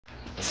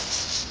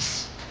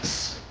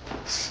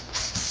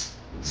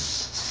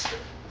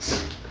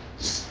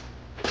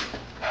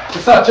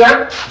What's up,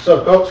 champ? What's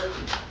up, coach?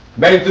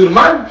 Made it through the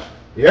minors.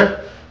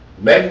 Yeah?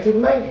 Made it through the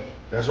major.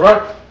 That's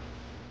right.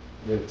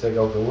 Ready to take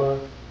over the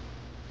world?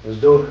 Let's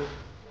do it.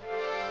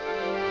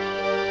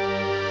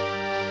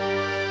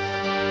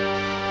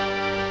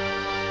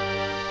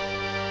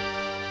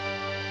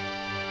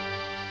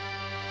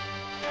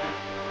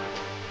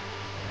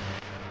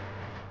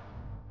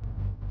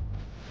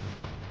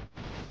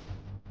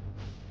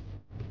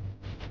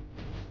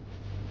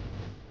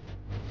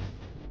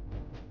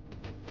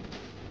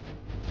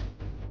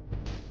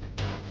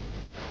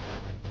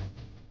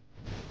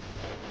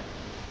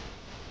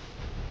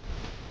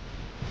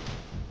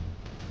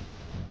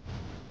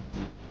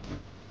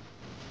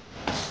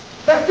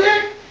 That's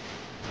it?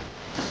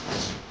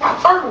 My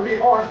turn will be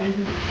hard,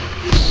 baby.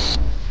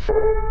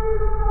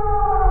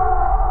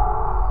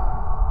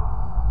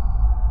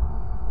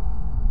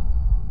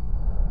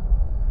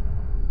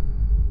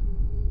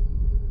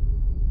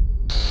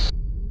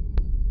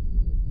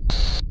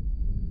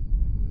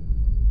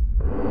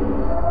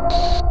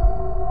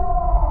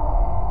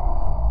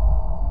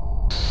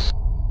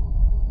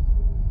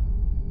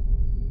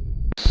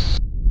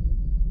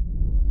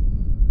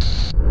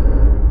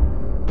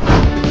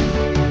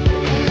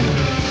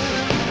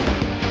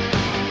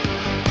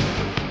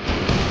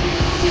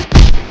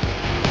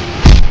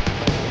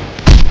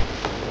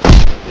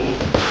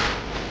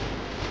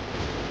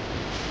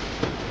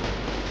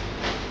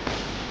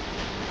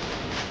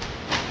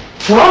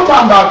 What I'm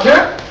talking about,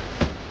 champ?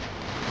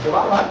 So I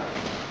like. I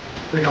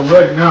think I'm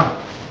ready now.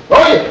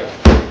 Oh yeah.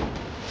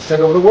 Let's take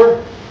over the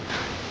world.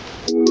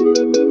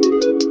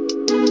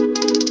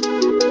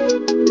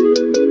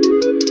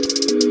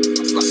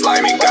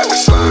 Slimy got the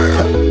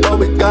slime. Oh,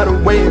 we gotta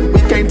win, we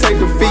can't take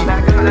defeat.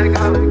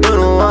 You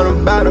don't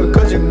wanna battle,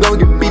 cause you gon'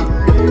 get beat.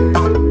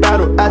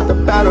 Battle at the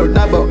battle,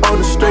 never on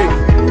the street.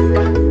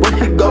 When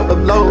he go up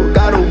low,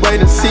 gotta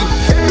wait and see.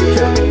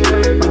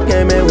 We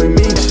came in with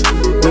Meech,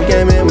 we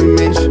came in with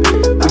Meech.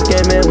 We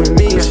came in with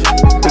Meech,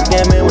 we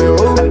came in with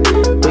who?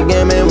 We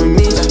came in with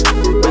Meech,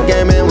 we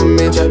came in with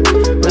Meech.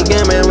 We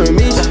came in with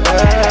Meech.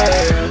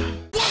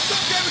 What's up,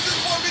 gamers? This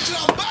is Boy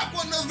Mitchell. I'm back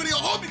with another video.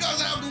 Hope you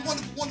guys are having a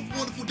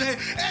wonderful day.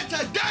 And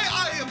today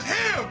I am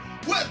here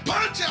with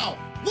Punch Out.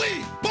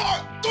 We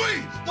part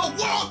 3, the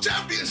World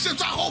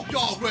Championships. I hope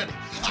y'all ready.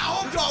 I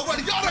hope y'all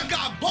ready. Y'all done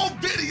got both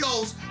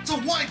videos to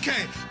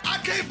 1K. I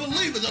can't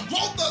believe it. The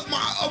growth of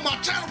my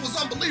channel was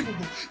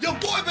unbelievable. Your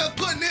boy been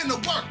putting in the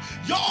work.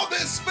 Y'all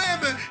been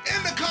spamming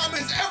in the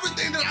comments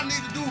everything that I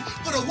need to do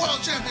for the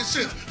World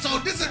Championships. So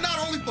this is not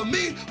only for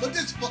me, but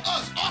this is for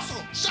us. Also,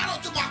 shout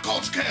out to my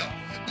coach, Kel.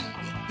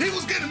 He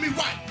was getting me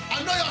right.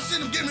 I know y'all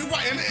seen him getting me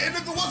right. And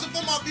if it wasn't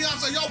for my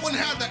fiance, y'all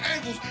wouldn't have the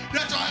angles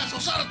that y'all had. So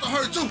shout out to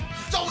her too.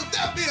 So with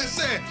that being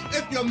said,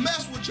 if you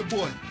mess with your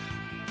boy,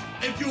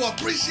 if you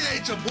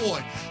appreciate your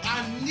boy,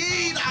 I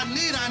need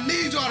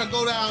y'all to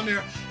go down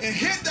there and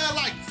hit that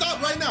like.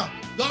 Stop right now.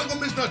 Y'all ain't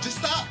gonna miss nothing. Just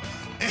stop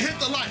and hit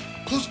the like.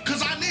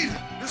 Cause I need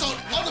it. So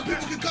other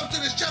people can come to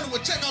this channel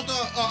and check out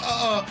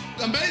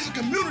the amazing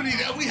community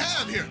that we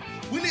have here.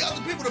 We need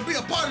other people to be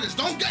a part of this.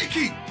 Don't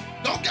gatekeep.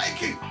 Don't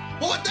gatekeep.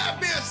 But with that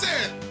being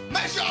said,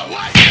 make sure y'all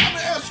like,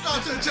 comment, and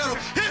subscribe to the channel.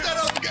 Hit that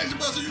notification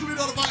bell so you can be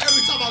notified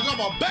every time I drop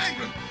a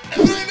banger.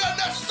 If there ain't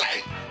nothing else to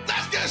say,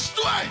 let's get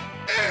straight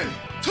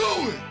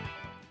into it.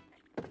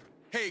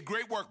 Hey,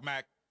 great work,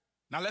 Mac.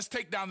 Now let's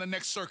take down the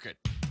next circuit.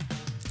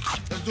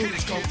 Let's do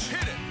this, coach.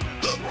 Hit it.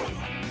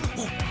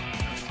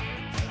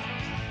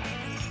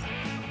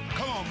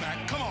 Come on,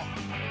 Mac. Come on.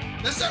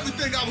 That's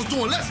everything I was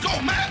doing. Let's go,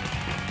 Mac.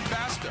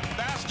 Faster,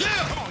 faster.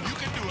 Yeah. Come on, you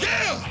can do it.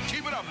 Yeah.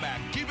 Keep it up, Mac.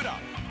 Keep it up.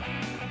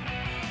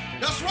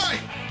 That's right.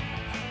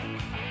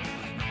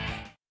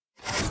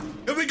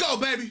 Here we go,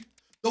 baby.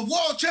 The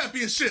World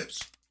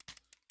Championships.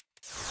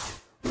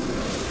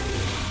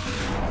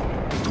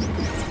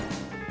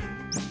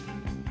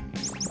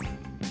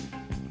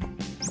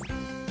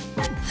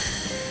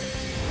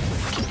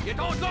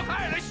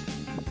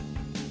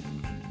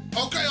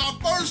 Okay, our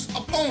first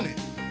opponent,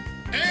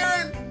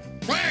 Aaron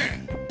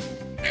Rand.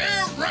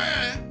 Aaron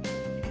Rand,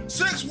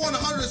 6'1",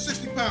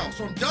 160 pounds,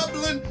 from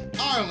Dublin,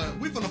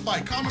 Ireland. We finna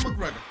fight Conor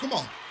McGregor. Come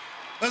on.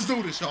 Let's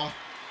do this, y'all.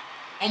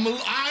 I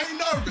ain't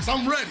nervous.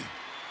 I'm ready.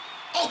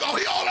 Oh,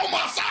 he all on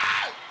my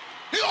side.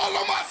 He all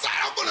on my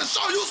side. I'm gonna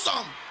show you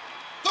something.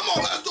 Come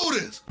on, let's do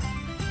this.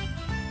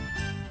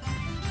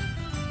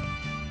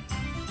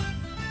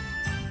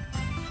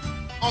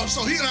 Oh,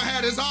 so he done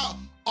had his eye.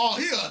 Oh,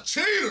 he a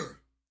cheater.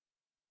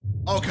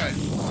 Okay.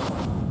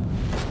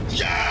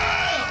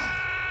 Yeah!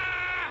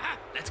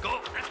 Let's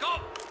go, let's go.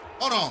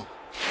 Hold on.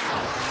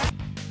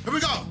 Here we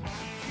go.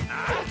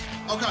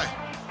 Okay.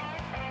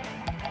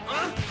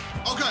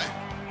 Okay.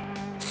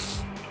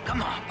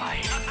 Come on,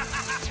 boy.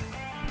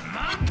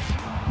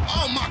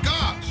 Oh my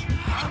gosh.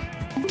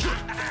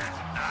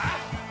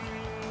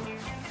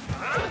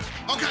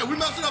 Okay, we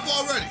messing up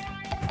already.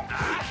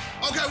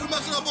 Okay, we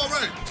messing up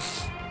already.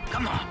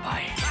 Come on,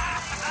 boy.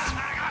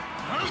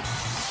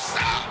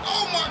 Stop!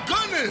 Oh my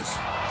goodness!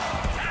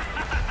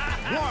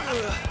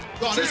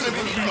 No, this ain't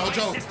gonna be no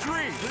joke.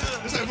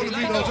 This ain't gonna be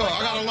no joke.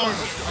 I gotta learn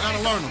them. I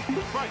gotta learn them.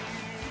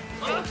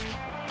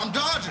 I'm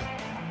dodging.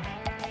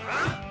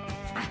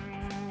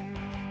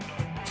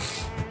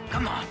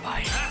 Come on,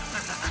 buddy.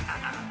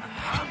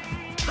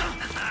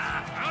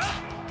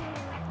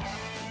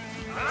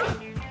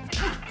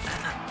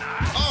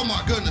 Oh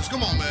my goodness,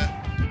 come on, man.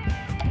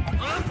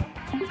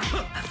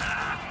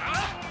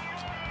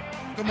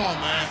 Come on,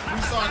 man.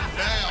 We starting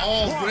bad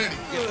already.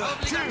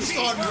 We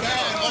starting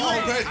bad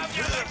already.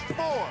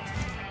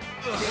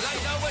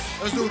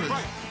 Let's do this.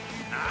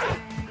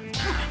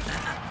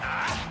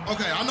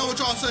 Okay, I know what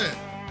y'all said.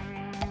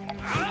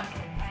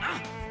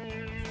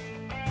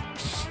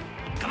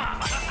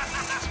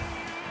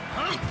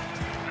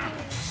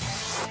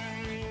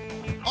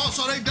 Oh,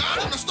 so they died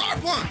on the star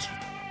punch.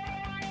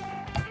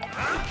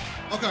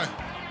 Okay.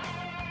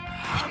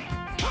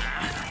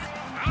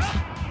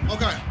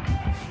 Okay.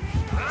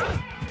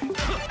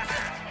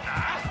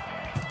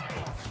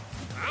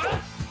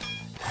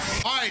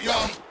 All right,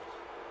 y'all.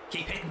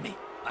 Keep hitting me.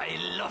 I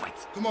love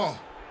it. Come on.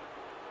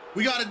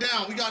 We got it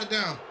down. We got it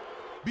down.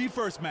 Be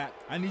first, Mac.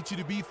 I need you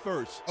to be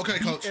first. Okay,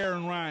 Beat Coach.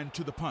 Aaron Ryan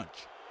to the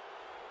punch.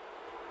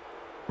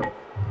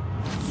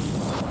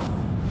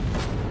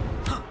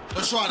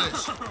 Let's try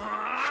this.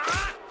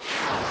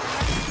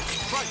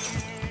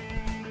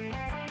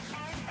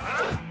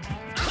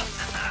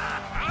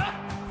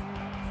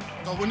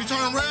 So when you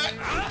turn red,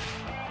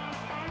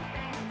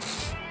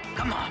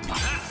 Come on, buddy.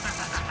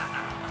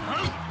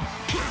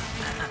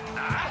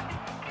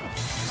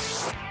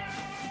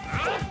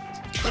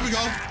 there we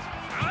go.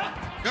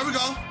 There we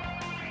go.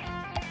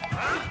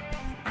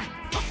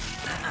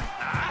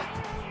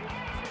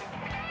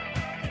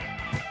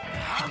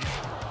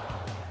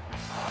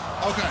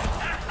 Okay.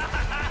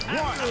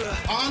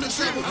 I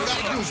understand what we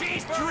gotta do.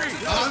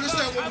 I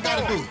understand what we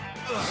gotta do.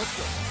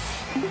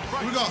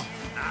 Here we go.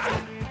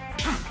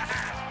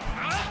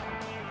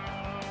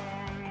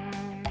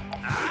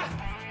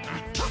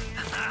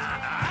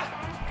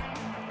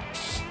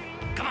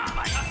 Come on,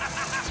 buddy.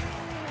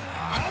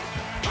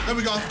 There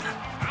we go.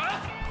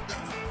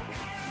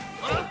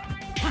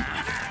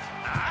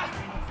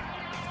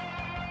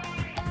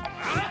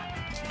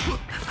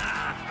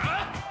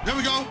 There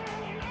we go.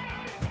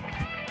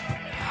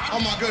 Oh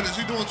my goodness,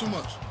 you're doing too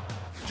much.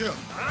 Chill.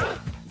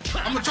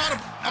 I'm gonna try to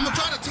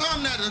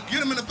time that to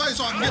get him in the face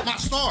so I can get my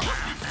star.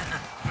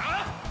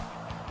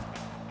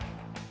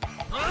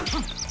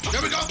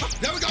 There we go.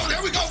 There we go.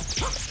 There we go.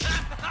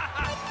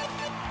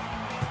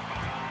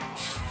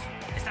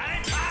 Is that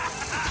it?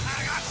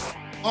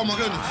 Oh my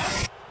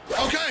goodness.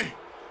 Okay.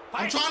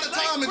 I'm trying to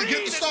time it to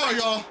get the star,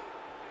 y'all.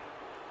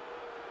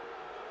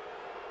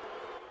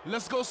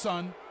 Let's go,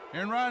 son.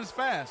 Aaron Ryan's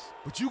fast,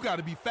 but you got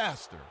to be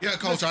faster. Yeah,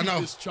 Coach, Let's I beat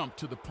know. This chump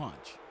to the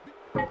punch.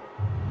 Come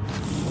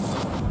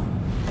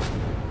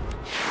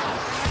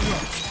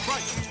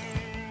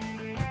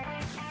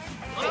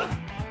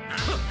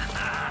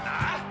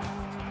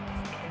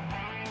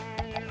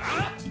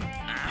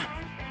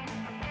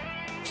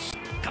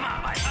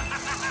on, buddy.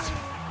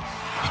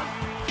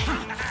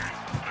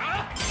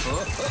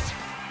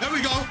 There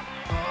we go.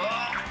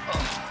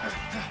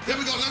 There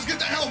we go. Let's get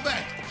the hell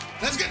back.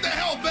 Let's get the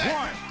hell back.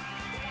 1,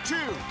 2,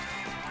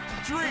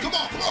 3. Come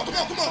on, come on, come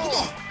on, come on, come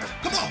on.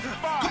 Come on,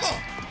 come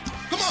on,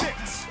 come on,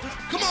 6,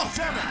 come on.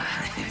 7.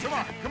 Come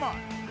on, come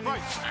on.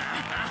 Fight.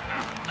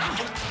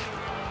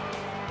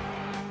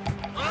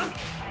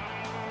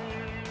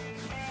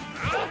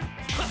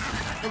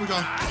 There we go.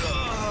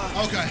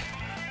 Okay.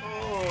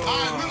 All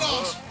right, we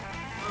lost.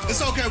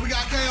 It's okay. We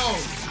got KO.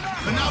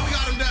 But now we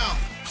got him down.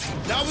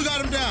 Now we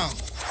got him down.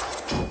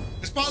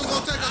 It's probably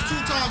going to take us 2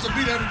 times to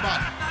beat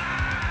everybody.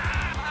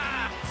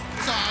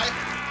 It's all right.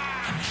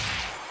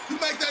 You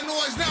make that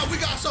noise now, we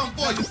got something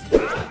for you.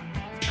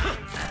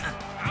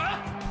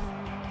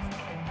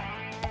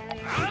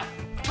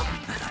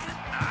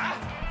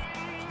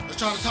 Let's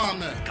try to time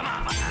that.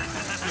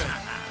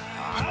 Yeah.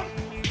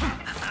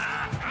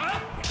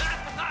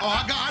 Oh,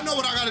 I know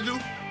what I gotta do.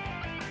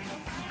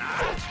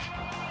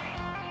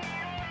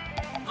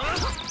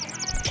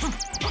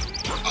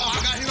 Oh, I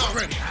got hit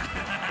already.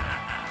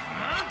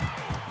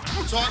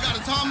 So I got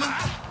a timer.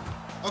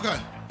 Okay.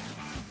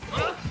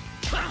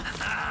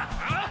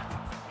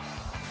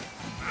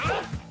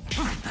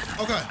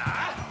 Okay.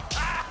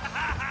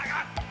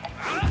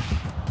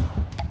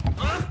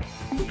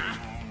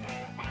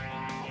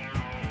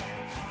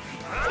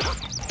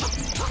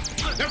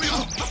 There we go.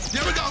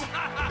 There we go.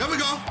 There we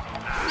go.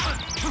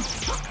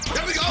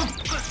 There we go.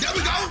 There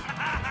we go.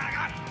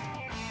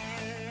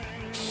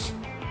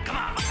 Come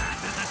on.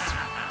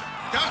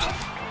 Gotcha.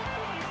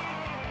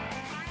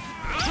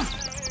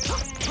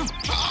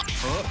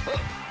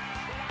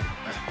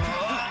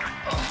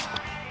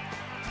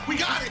 We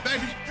got it,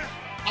 baby.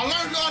 I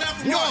learned all that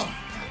from y'all.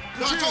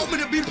 Y'all told me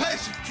to be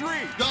patient. 3,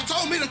 Y'all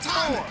told me to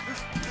time 4, it.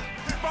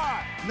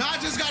 5, Now I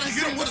just gotta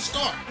hit him with a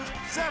start.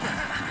 7.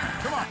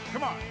 Come on,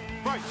 come on.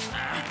 Fight.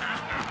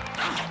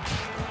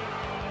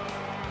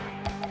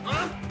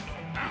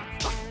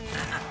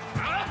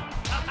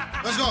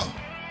 Let's go.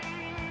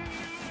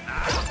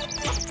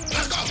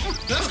 Let's go.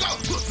 Let's go.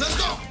 Let's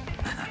go.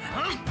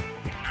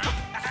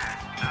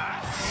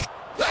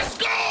 Let's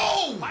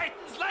go.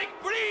 Fighting's like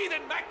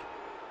breathing, Mac.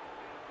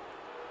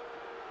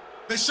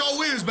 It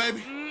sure is,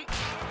 baby.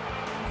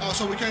 Oh,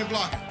 so we can't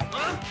block it.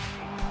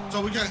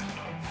 So we can't.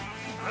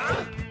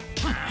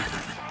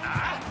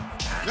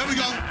 There we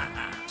go.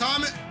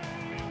 Time it.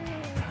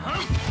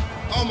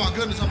 Oh my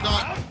goodness, I'm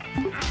done.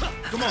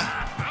 Come on.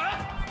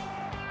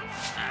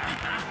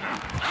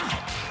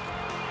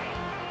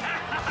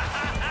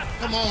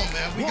 Come on,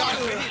 man. We got it.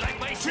 Really like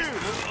my 2,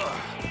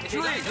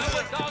 3,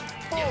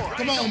 4.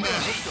 Come on,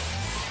 man.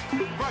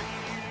 Right.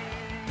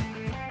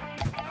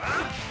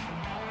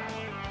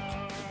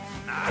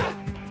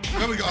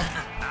 There we go.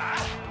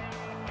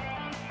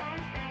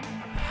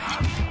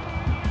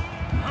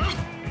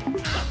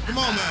 Come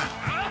on, man.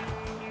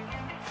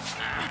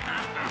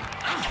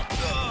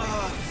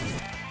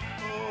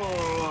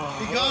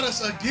 He got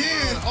us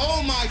again.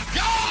 Oh my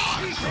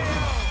God!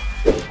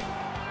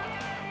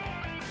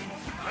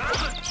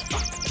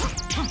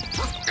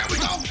 There we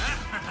go.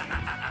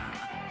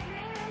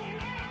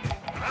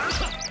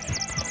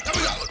 There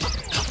we go.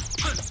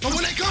 So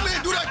when they come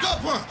in, do that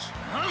gut punch.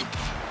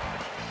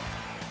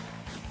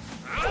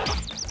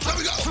 There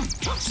we go.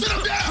 Sit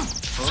him down.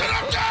 Sit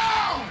him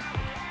down.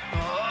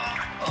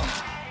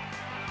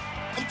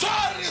 I'm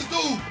tired of this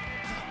dude.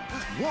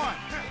 1,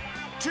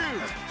 2,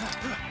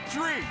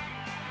 3,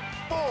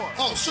 4,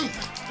 Oh, shoot.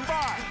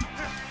 5,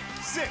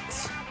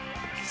 6,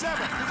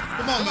 7.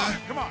 Come on, man.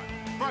 Come on.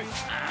 Right.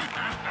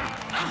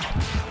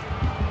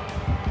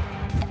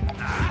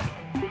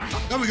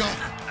 There we go.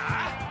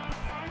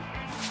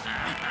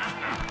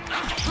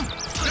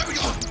 There we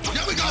go.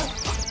 There we go.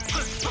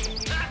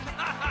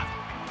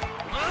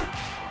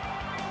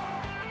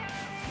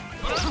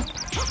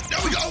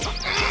 There we go.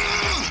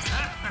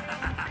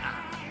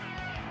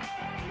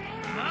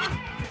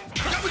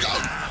 There we go.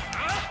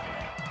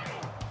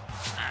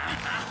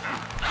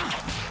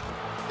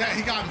 Yeah,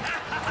 he got me.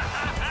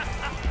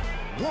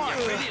 1,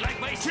 Really like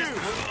my 2,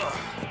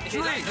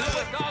 3,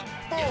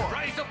 4.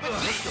 Rise up and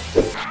lead.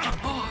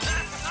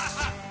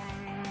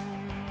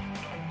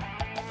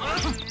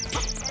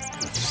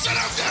 Shut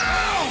him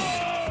down.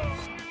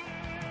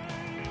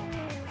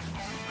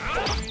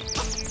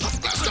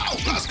 Let's go.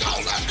 Let's go.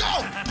 Let's go.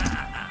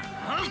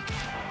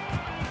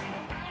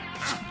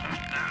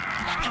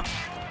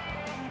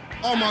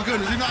 Oh my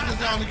goodness, he knocked us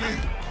down again.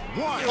 1,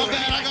 My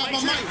bad, I got my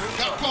mic.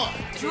 Got caught.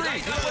 3,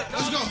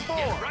 Let's go. 4.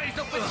 Rise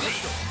up and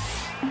lead.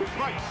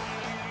 Right.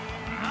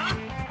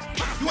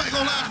 You ain't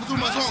gonna last for too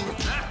much longer.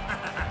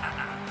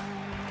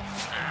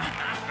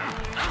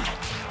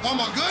 Oh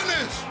my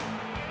goodness.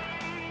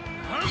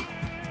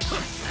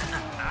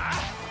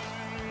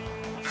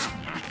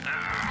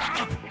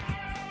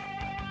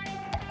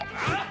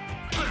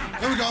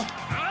 There we go.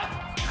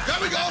 There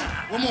we go.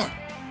 One more.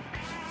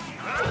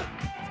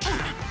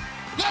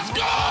 Let's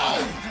go.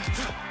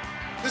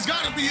 This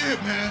gotta be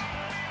it, man.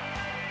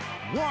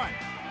 1,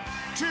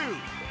 2,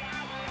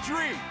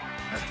 3,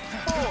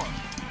 4,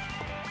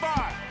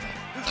 5,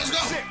 Let's go.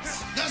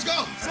 6, Let's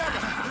go. 7.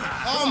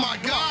 Oh my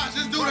gosh,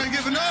 this dude ain't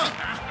giving up.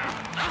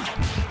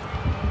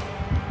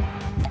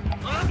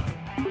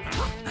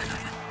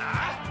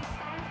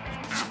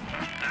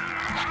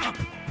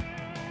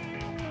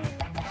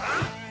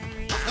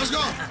 Let's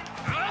go.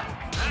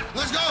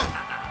 Let's go.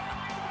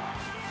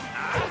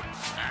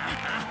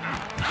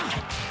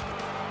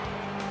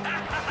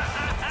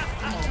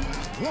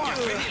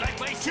 Really like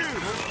my 2, 3,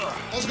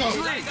 Let's go.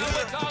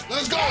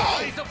 Let's go.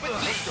 Rise up and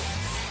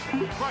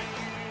lead. Right.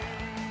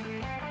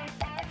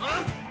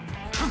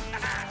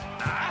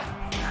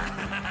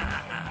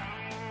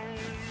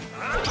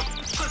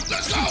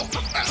 Let's go.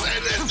 Let's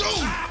end this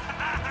dude.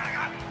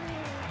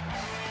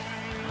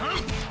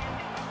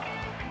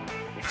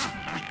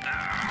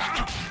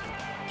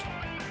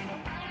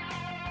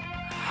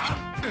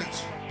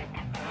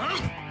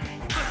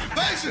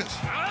 Patience.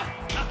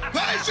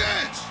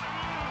 Patience.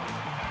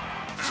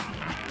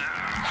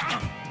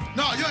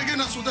 No, you ain't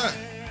getting us with that.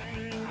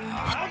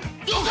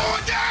 You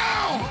going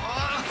down.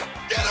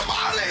 Get him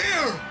out of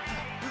here.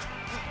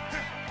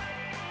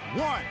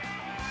 1,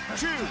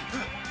 2,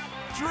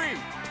 3,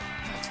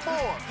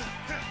 4,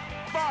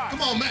 5.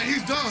 Come on, man.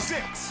 He's done.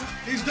 6,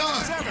 He's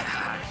done. 7.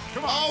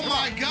 Come on. Oh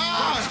my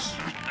gosh.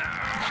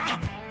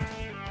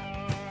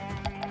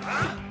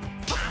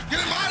 Get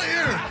him out of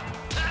here.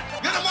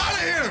 Get him out of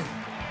here.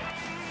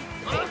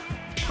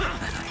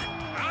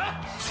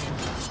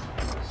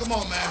 Come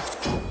on, man.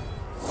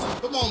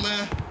 Come on,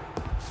 man.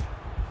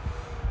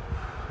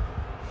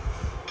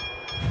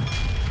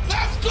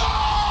 Let's go!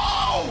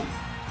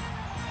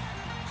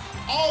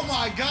 Oh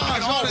my gosh,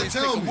 y'all didn't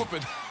tell me.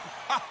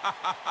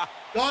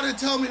 Y'all didn't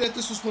tell me that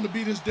this was going to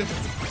be this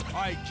difficult.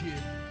 All right,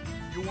 kid.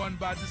 You won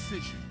by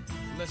decision.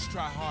 Let's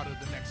try harder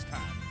the next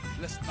time.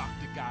 Let's knock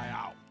the guy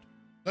out.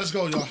 Let's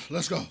go, y'all.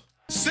 Let's go.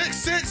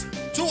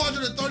 6'6",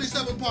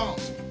 237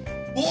 pounds.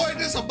 Boy,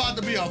 this about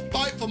to be a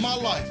fight for my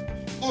life.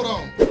 Hold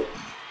on.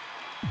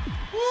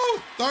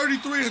 Woo!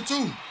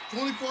 33-2,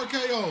 24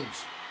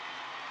 KOs.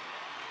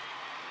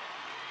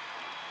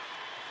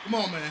 Come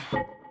on, man.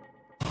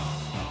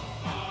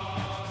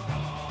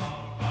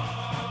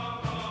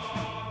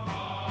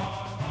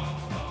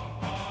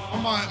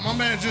 My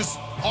man just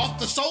off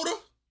the soda?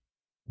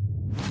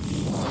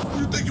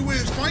 You think you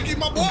is Frankie,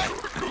 my boy?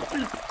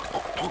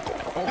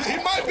 He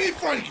might be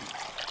Frankie.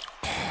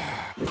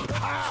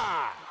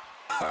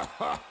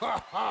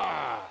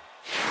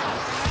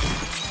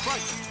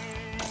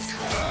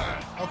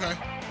 Okay.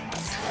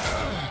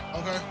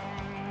 Okay.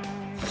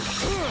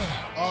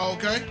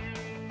 Okay.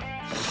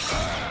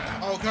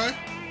 Okay.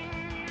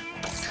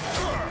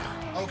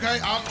 Okay.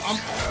 I'm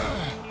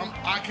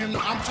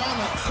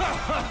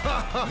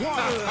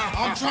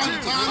trying to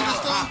time this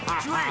stuff,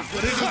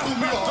 but it just threw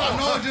me off. I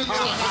know it just like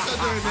I said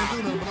there and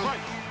didn't do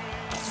nothing.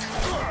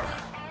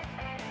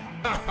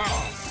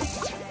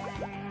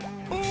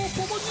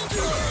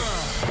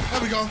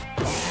 There we go.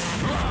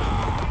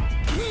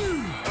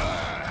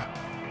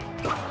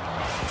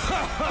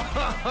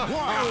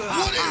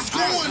 What is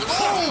going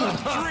on?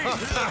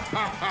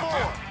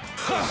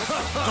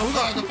 So we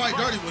gotta have to fight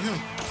dirty with him.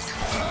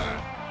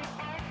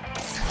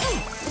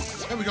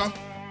 There we go.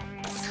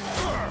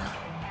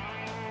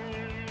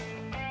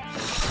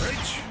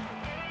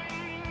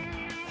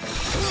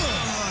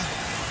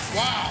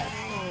 Wow.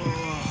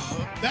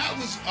 That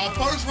was a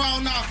first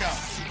round knockout.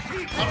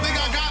 I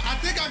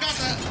think I got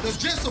the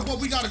gist of what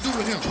we gotta do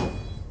with him.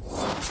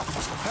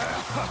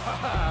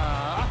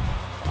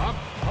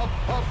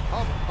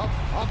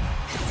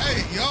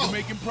 Hey, yo. You're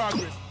making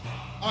progress.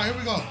 All right, here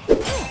we go.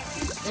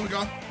 There we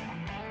go.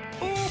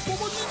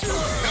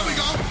 There we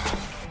go.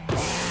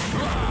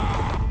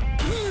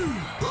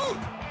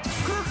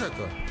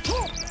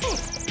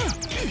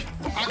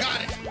 I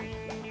got it.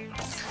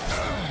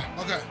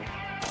 Okay.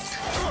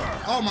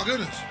 Oh my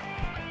goodness.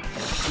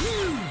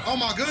 Oh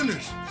my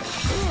goodness.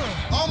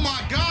 Oh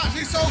my gosh,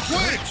 he's so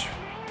quick.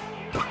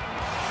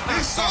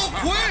 He's so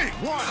quick.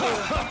 1,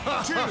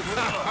 2,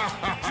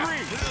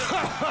 3,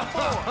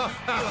 4.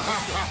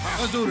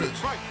 Let's do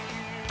this.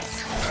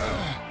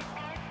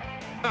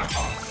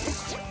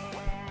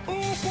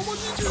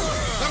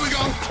 There we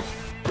go.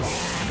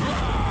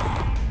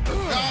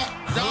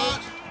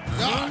 Dodge.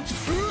 1, 2,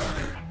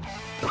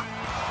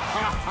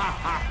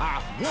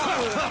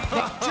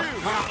 3,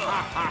 4.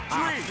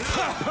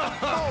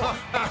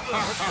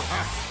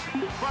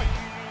 Fight.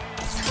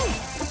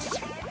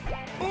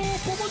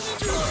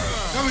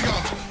 There we go.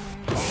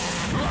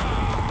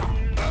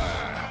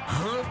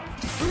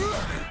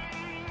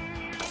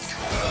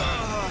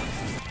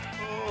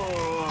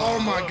 Oh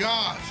my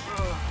gosh.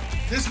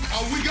 This,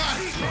 we got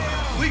it.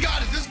 We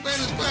got it. This man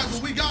is fast,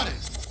 but we got it.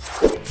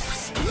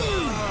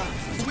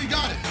 We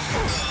got it.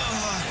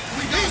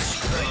 We got it.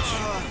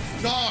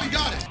 Dog, we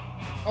got it.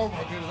 Oh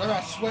my goodness, I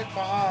got sweat in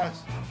my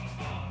eyes.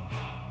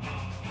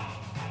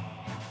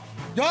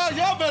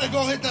 Y'all better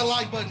go hit that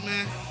like button,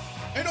 man.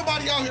 Ain't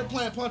nobody out here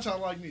playing punch out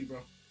like me,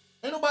 bro.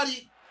 Ain't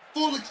nobody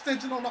full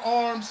extension on the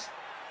arms.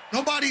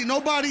 Nobody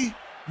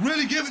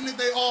really giving it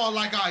they all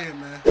like I am,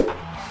 man.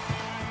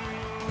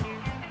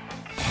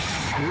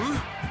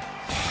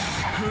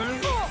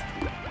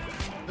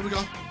 There we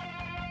go.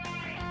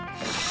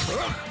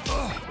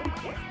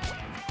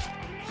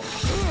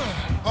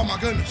 Oh my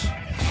goodness.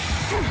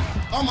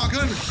 Oh my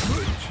goodness.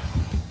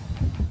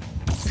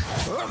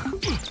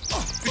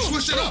 He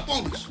switched it up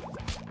on us.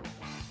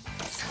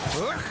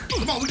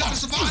 Come on, we gotta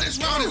survive this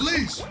round at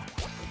least.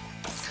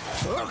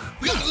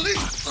 We gotta at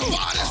least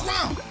survive this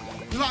round.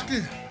 We locked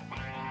in.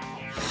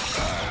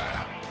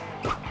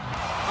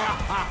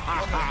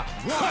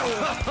 1,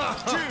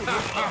 2,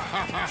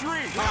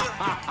 3, 4.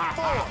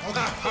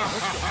 Okay.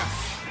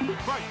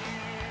 Fight.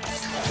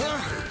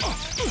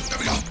 There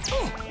we go.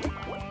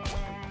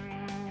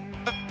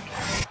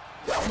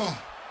 Come on.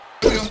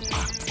 Here we go.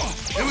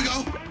 Here we go.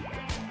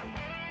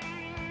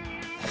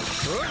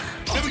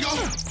 Here we go.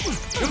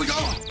 Here we go.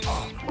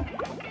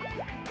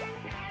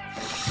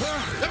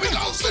 There we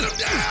go. Sit him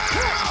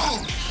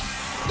down.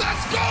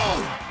 Let's go.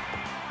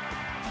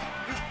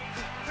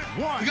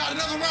 We got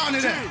another round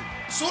in there.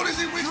 As soon as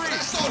he reaches for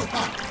that soda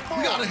pop,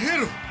 we gotta hit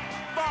him.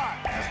 5.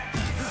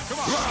 Come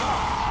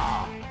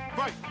on.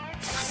 Fight.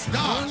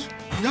 Dodge.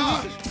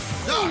 Dodge.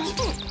 Dodge.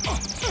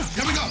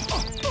 Here we go.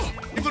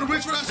 You finna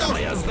reach for that soda.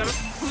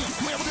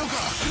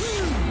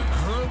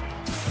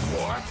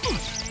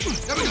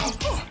 There we go.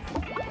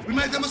 We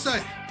made that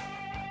mistake.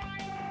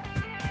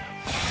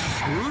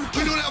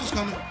 We knew that was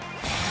coming.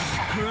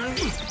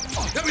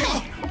 There we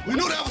go. We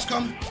knew that was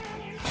coming.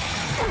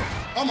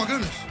 Oh my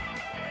goodness.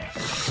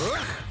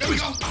 There we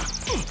go.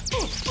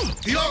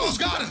 He almost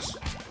got us.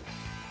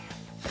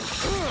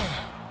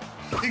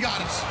 He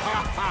got us.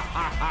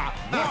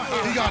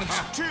 He got us.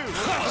 2.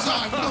 That's all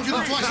right. We're gonna get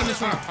him twice in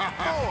this round. 4.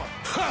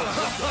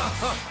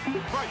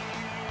 Fight.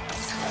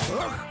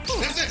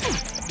 That's it.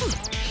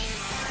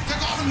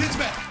 Take all them hits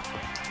back.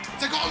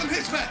 Take all them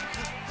hits back.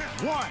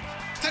 1.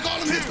 Take all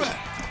them hits back.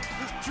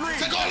 3.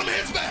 Take all them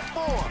hits back.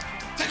 4.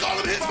 Take all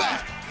them hits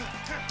back.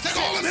 Take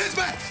all them hits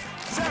back.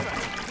 7,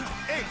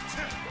 8,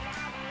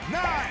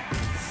 9.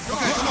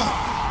 Okay, come on.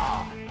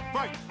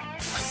 Fight.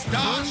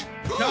 Dodge,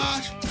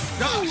 dodge,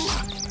 dodge.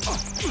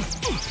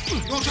 You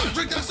gonna try to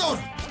drink that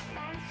soda?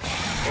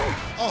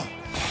 Oh.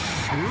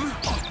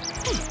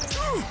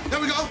 There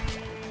we go.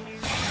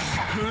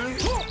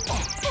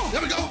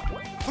 There we go.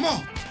 Come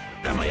on.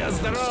 Да моя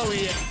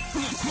здоровье!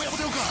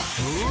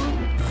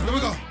 There we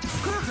go.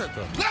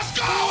 Let's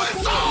go!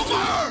 It's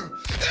over!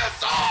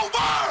 It's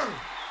over!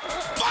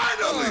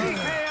 Finally!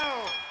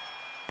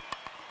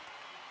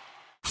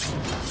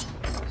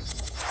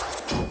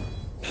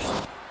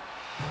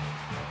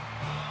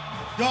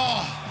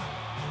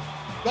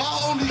 Y'all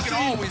only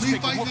see me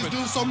fight this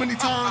dude so many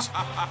times.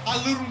 I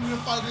literally been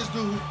fighting this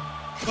dude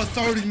for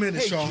 30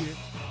 minutes, y'all.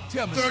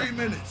 Tell me 30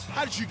 minutes.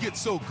 How did you get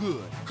so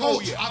good?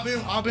 Coach, I've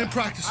been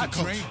practicing, I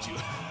Coach. trained you.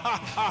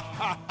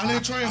 I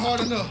didn't train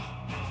hard enough.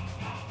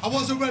 I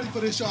wasn't ready for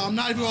this, y'all. I'm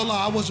not even gonna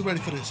lie, I wasn't ready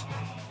for this.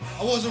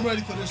 I wasn't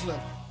ready for this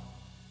level.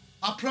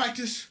 I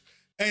practiced,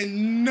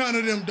 and none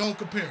of them don't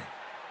compare.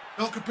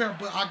 Don't compare,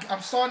 but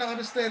I'm starting to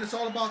understand it's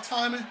all about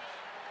timing.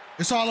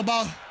 It's all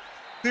about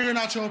figuring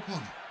out your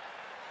opponent.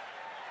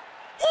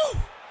 Woo!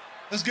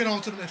 Let's get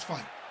on to the next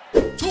fight.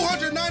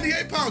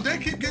 298 pounds, they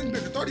keep getting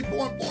bigger.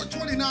 34 and 4,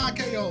 29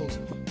 KOs.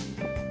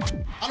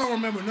 I don't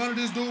remember none of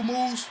this dude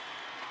moves,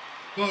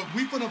 but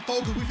we finna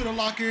focus, we finna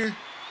lock in, and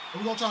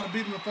we're gonna try to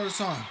beat him the first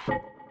time.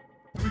 Here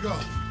we go.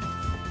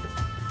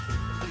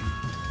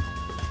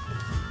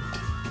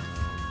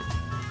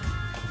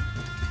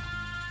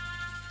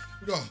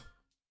 Here we go.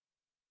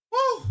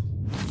 Woo!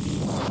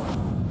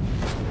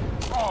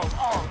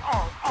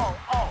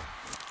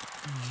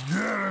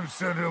 Get him,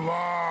 Cindy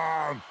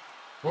Long.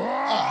 Oh,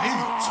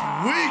 he's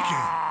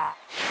tweaking.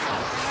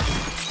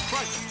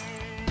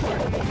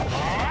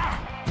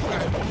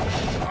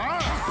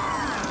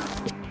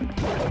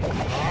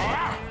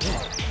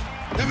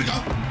 There we go.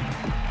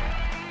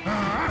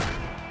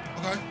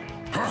 Okay.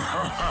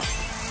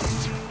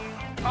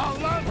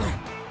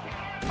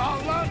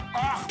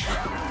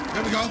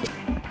 There we go.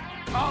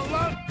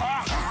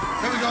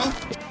 There we go.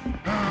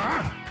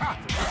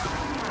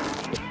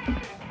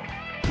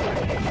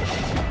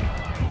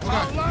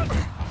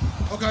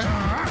 Okay.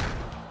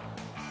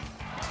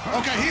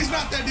 Okay, he's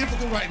not that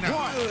difficult right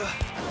now.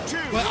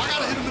 But I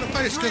gotta hit him in the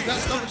face because that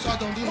stomach shot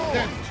don't do no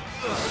damage.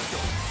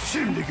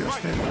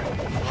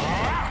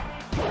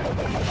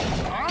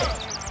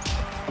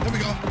 There we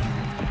go.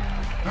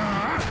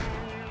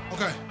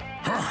 Okay.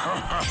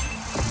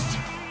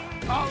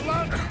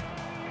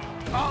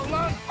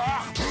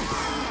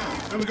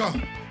 There we go.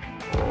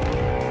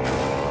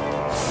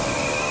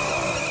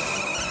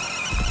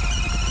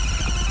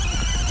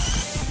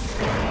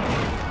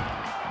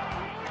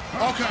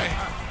 Okay,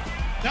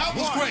 that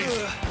was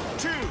crazy.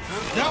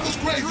 That was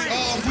crazy.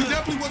 We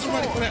definitely wasn't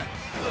ready for that.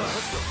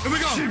 Here we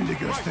go.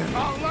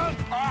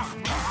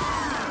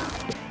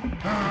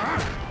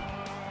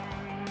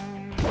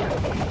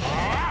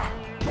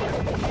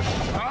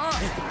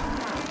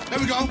 There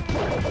we go.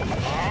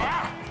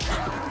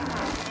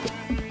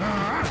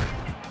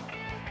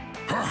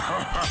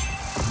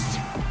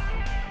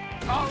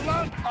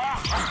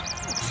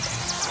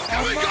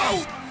 There we go.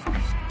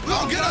 We're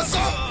gonna get us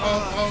some.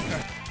 Oh,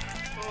 okay.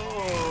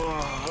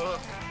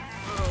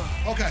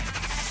 Okay.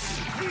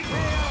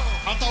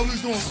 I thought we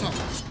was doing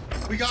something.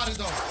 We got it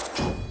though.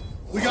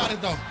 We got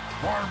it though.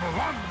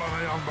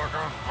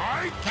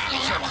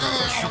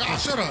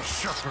 Shut up.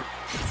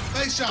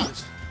 Face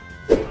shots.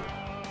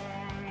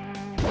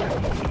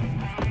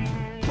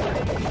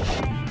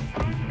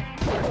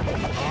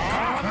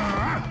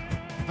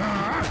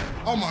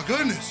 Oh my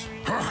goodness.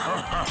 Come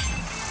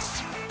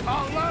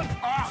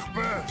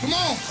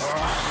on.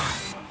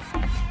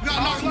 We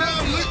gotta knock him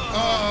down.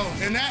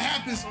 And that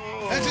happens.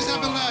 That just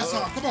happened last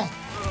time. Come on.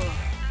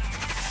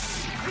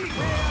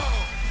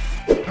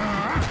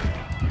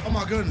 Oh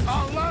my goodness.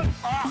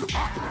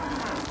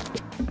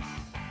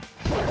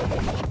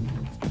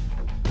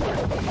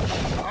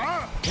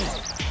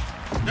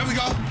 There we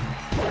go.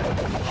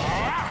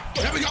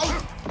 There we go.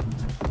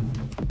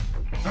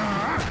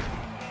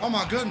 Oh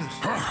my goodness.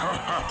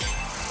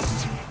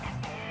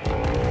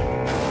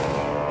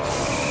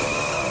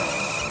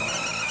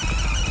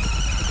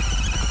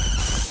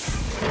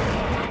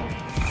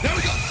 There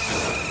we go.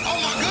 Oh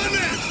my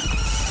goodness.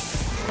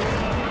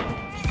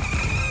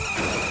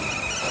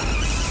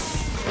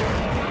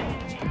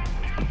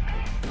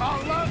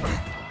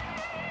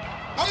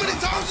 How many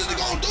times is he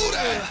gonna do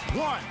that?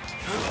 1,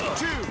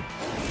 2,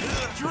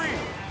 3,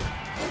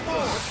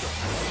 4.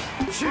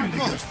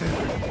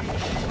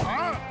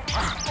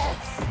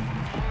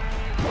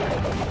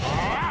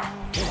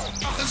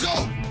 Let's go.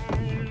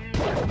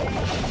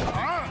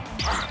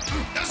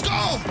 Let's go.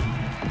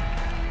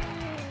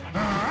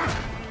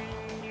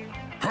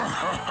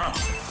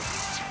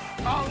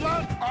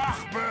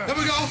 There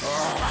we go.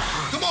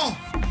 Come on.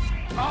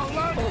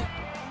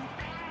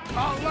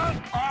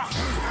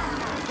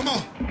 Come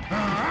on.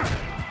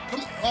 Come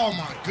on. Oh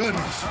my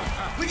goodness.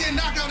 We get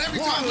knocked out every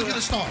time we get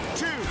a start.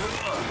 2,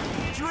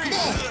 3, Come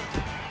on.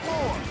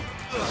 4.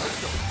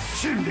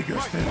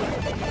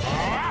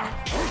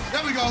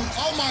 There we go.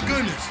 Oh my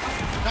goodness.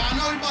 Now I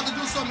know he's about to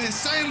do something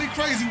insanely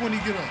crazy when he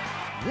get up.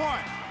 1,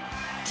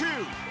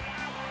 2,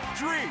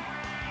 3,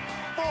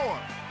 4,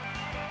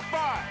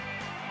 5,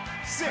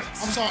 6.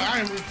 I'm sorry, I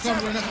ain't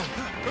recovering now.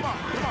 Come on.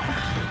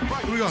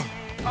 Right. Here we go.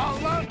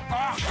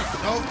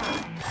 Nope.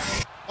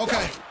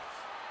 Okay.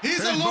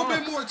 He's a little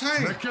bit more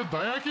tame. Lekker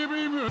dayak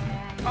yemeğimi.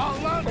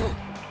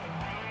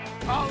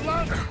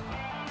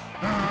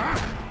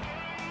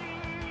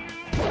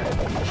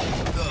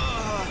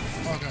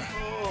 Okay.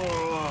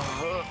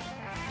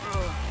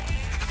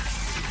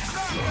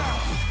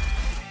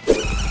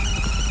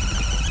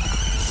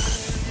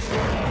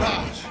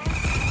 Dodge.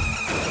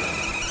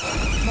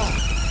 Come on.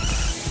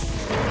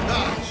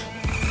 Dodge.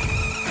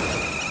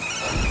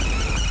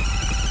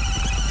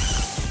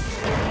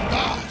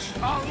 Dodge.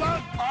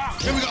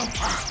 Here we go.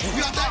 We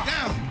got that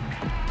down.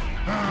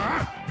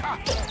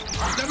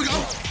 There we go.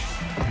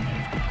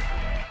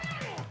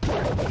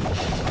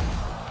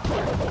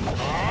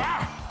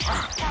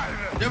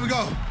 There we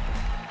go.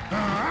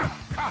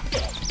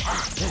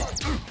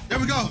 There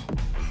we go.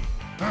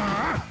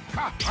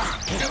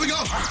 There we go.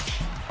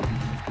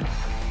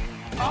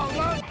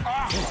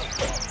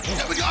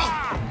 There we go.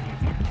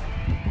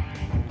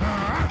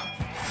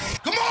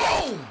 Come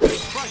on.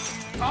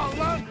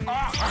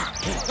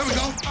 There we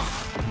go.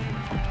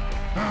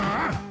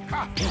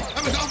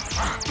 There we go.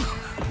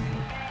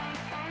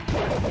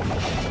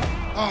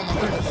 Oh my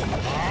goodness.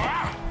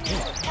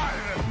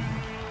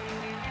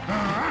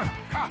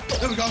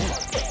 There we go.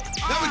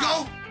 There we go.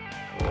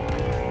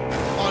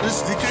 Oh,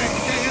 this he can't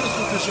hit us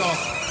with this, y'all.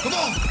 Come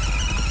on.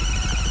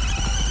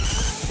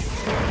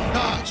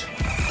 Dodge.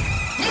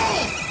 Come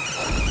on.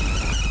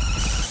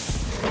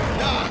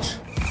 Dodge.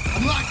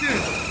 I'm locked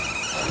in.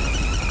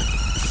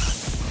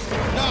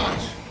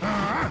 Dodge.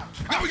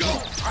 There we go.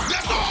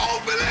 That's the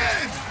open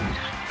end.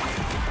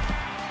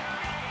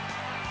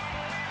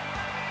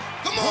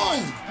 Come on.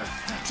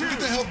 Get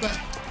the hell back.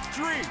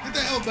 3, Get the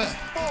hell back.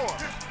 4,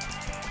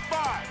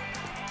 5,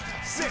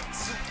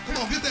 6. Come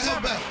on, get the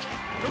hell back.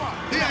 Come on.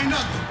 He ain't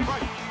nothing.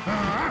 Right.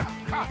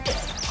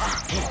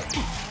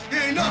 He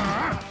ain't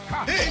nothing.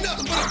 He ain't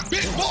nothing but a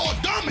big ball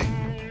dummy.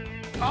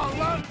 A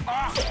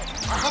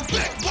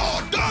big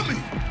ball dummy.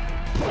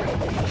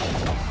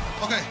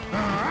 Okay.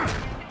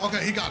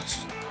 Okay, he got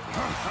us.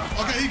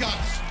 Okay, he got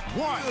us. 1,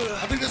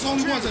 I think that's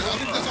only one. I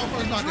think that's our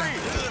first knockdown.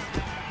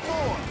 4.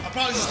 I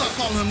probably should stop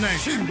calling him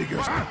names.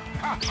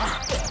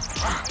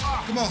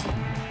 Come on.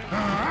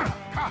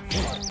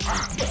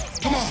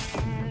 Come on.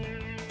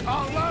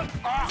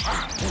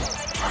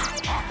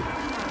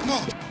 Come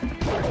on.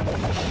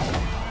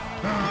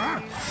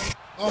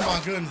 Oh my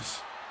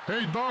goodness.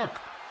 Hey, Doc.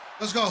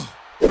 Let's go.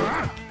 We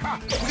got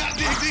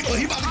dig deep, but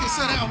he about to get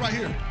set down right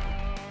here.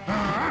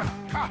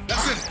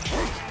 That's it.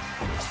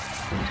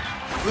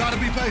 We gotta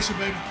be patient,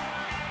 baby.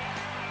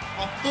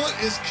 My foot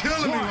is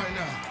killing me right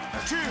now.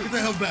 2, Get the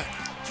hell back.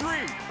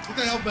 3, Get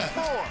the hell back.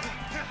 4,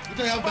 Get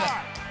the hell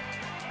back.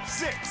 5,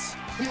 6,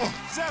 Come on.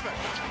 7.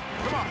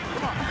 Come on.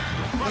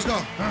 Let's go.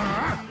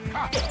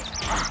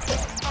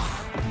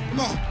 Come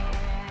on.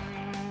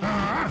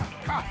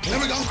 There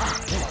we go.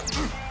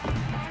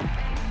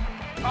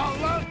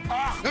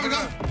 There we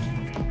go.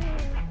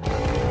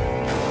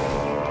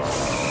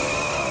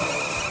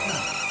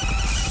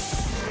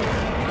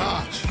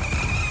 Dodge.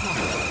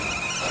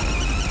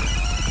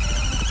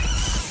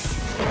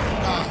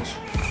 Dodge.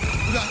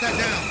 We got that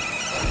down.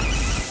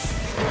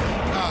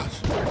 Dodge.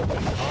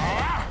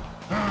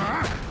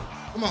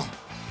 Come on.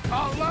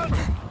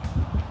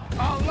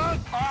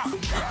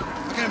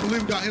 I can't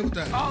believe we got hit with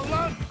that.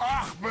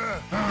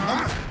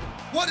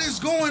 What is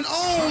going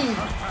on?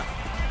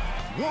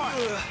 1,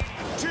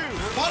 2.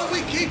 Why do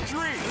we keep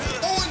 3.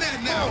 throwing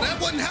that now? That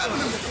wasn't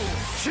happening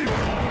before.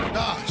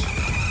 Dodge.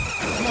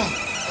 Come on.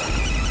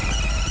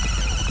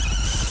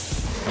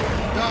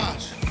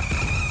 Dodge.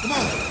 Come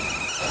on.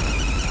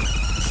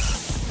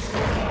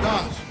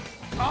 Dodge.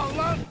 Come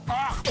on.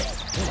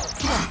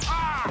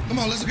 Come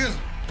on, let's get him.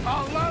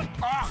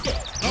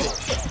 Nope.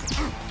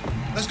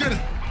 Let's get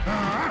it.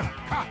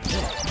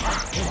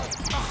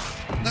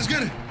 Let's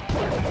get it.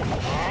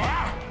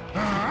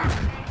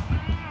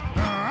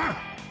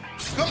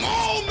 Come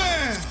on,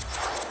 man.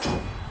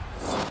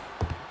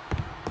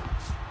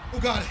 Who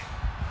got it?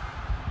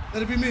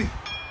 Let it be me.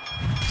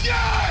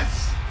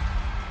 Yes!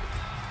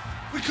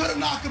 We could have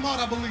knocked him out,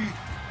 I believe.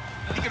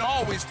 He can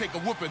always take a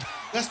whooping.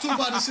 That's 2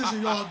 by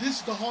decision, y'all. This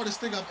is the hardest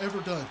thing I've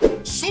ever done.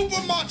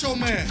 Super Macho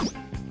Man.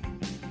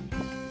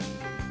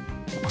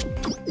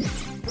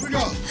 Here we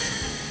go.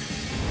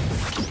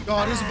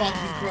 Y'all, this is about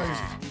to be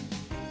crazy.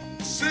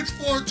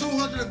 6'4",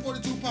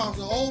 242 pounds,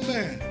 an old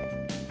man.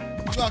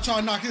 We gotta try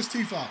to knock his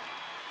teeth out.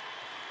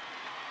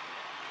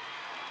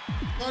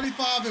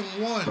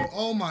 35-1.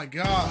 Oh my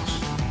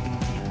gosh.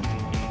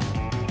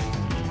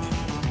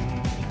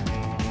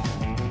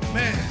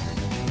 Man.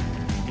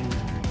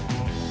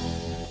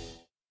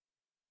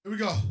 Here we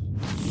go.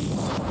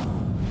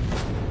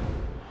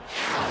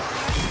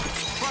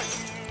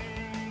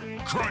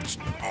 Crunch.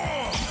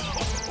 Oh.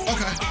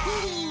 Okay.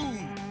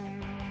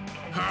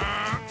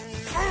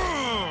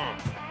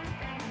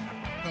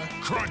 Okay.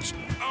 Crunch.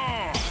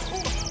 Oh.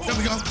 There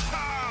we go.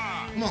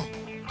 Come on.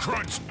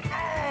 Crunch.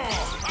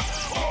 Oh.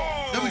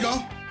 we go.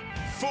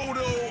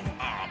 Photo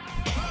op.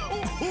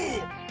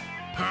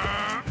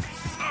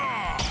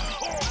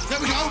 There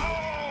we go.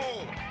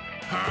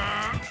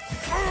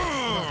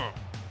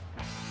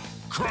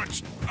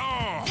 Crunch.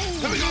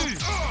 There we go. We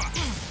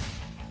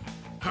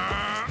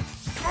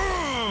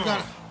got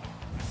it.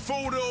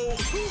 Photo.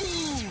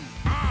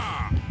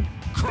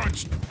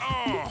 Crunch.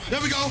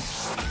 There we go.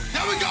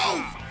 There we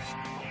go.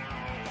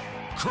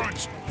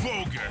 Crunch.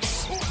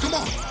 Bogus. Come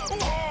on.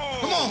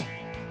 Come on.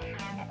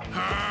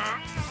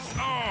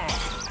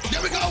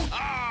 There we go.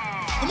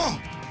 Come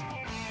on.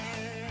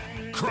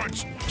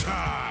 Crunch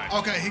time.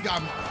 Okay, he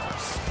got me.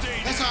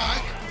 Stay That's all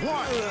right.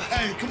 1,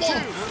 Hey, come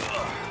on.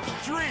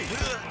 2, 3,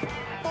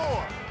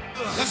 4.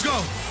 Let's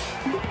go.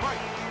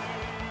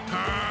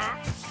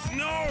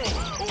 No.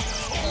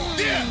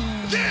 Yeah.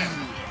 Yeah.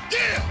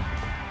 Yeah.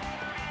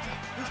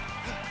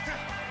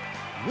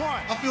 1.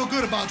 I feel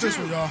good about this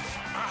one, y'all.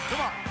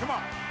 Come on. Come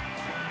on.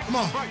 Come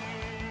on. Right.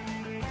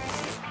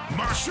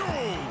 Marshall.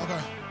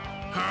 Okay.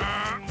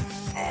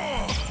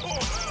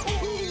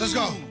 Let's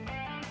go.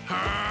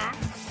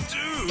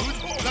 Dude.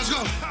 Let's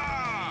go.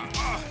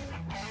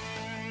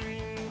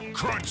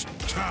 Crunch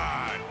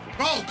time.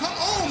 Bro, come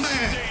on,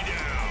 man. Stay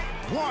down.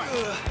 1,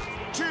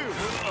 2,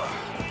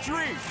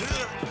 3,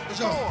 Let's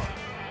go. 4.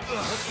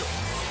 Let's go.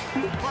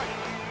 Right.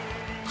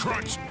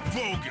 Crunch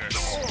bogus.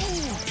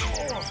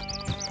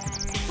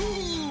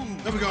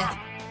 There we go.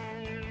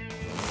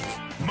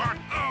 Mark.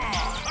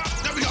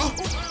 There we go.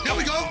 There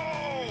we go.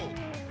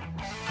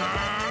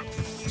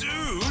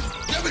 Dude.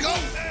 There we go.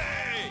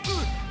 Hey.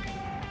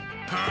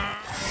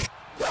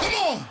 Come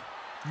on.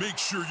 Make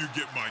sure you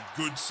get my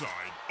good side.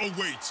 Oh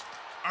wait,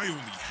 I only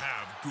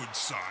have good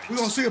sides. We're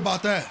gonna see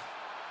about that.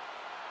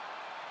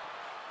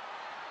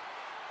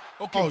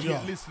 Okay, Oh, kid,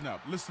 yeah. listen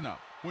up, listen up.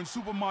 When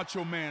Super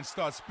Macho Man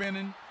starts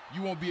spinning,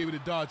 you won't be able to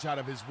dodge out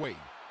of his way.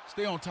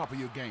 Stay on top of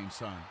your game,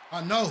 son.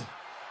 I know.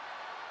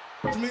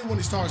 What do you mean when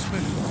he starts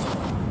spinning?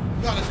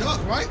 You got a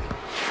duck, right?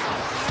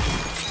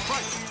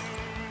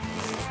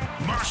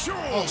 Marshall.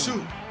 Oh,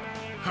 shoot.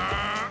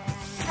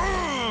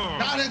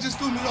 Now that just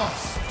threw me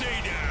off.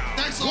 Stay down.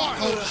 Thanks a lot,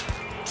 coach.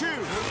 2,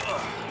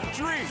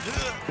 3,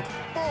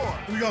 4.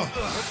 Here we go.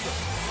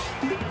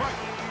 Right.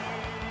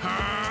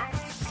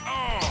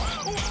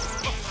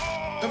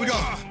 There we go.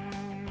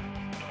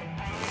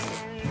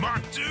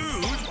 My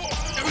dude.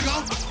 There we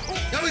go.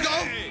 There we go.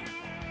 Hey.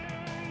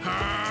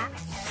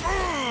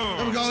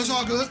 There we go. It's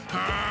all good.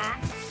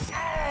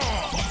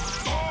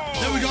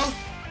 There we go.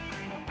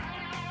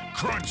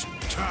 Crunch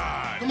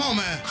time. Come on,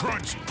 man.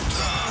 Crunch.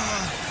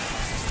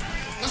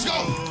 Let's go.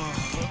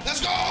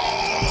 Let's go.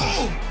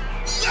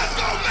 Let's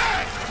go,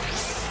 man.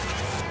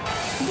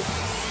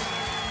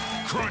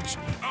 Crunch.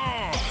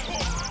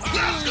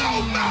 Let's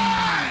go,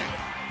 man.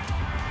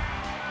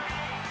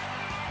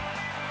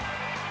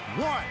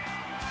 1,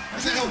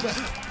 Get that hell back.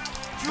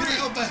 Get that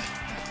hell back.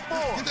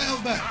 4. Get that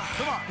hell back.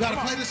 Come on. You gotta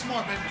come play on. this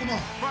smart, baby. Come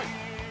on. Right.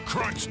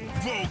 Crunch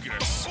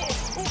bogus.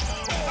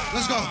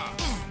 Let's go.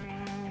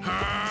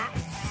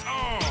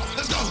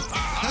 Let's go.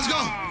 Let's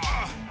go.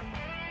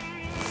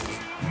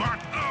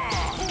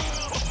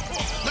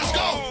 Let's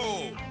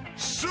go.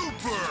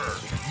 Super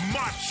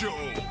Macho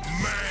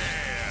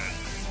Man.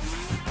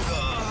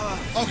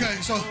 Okay,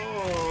 so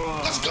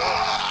let's go.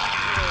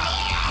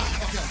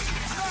 Okay.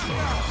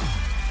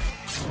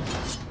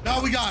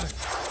 Now we got it.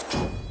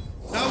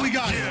 Now we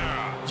got it.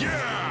 Yeah,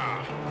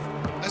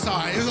 yeah. That's all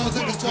right. It's gonna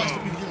take us twice to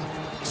be here.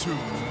 To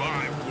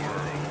my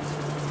world.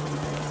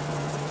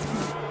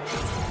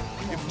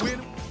 If we're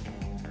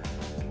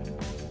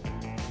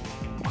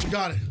We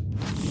got it.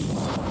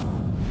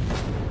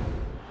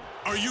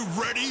 Are you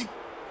ready?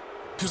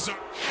 Cause I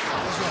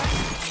Let's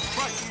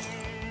go. right.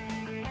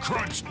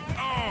 Crunch.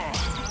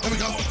 There we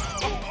go.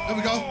 There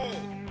we go.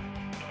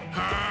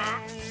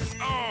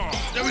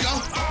 There we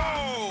go.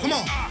 Come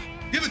on.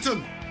 Give it to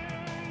me.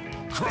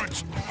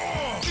 Crunch.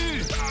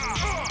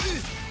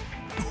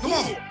 Come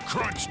on.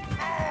 Crunch.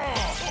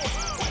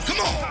 Come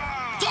on.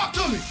 Talk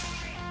to me.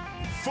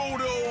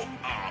 Photo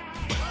op.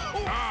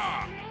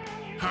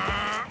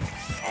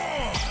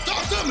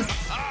 Talk to me.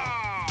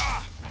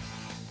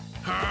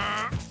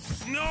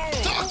 No.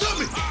 Talk to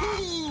me.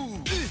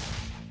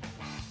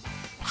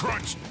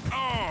 Crunch.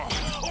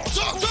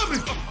 Talk to me.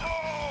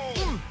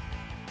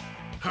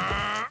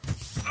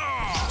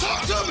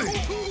 Talk to me.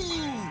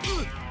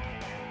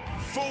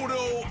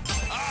 Photo.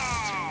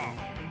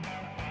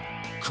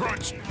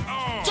 Crunch.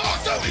 Talk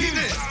to me. He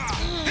did.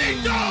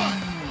 He done.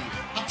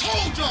 I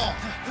told y'all.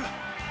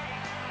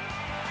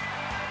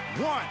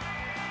 1,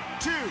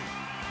 2,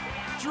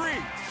 3.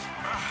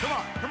 Come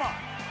on, come on.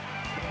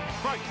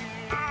 Right.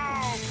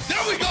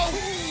 There we go.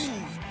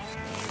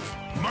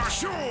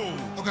 Marshall.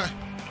 Okay.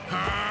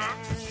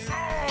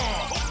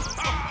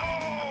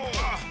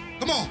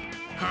 Come on.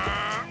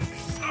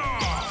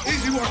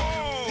 Easy work.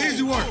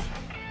 Easy work.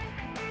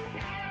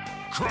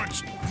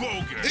 Crunch.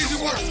 Bogus. Easy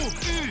work.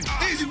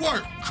 Easy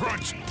work.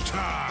 Crunch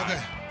time.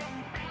 Okay.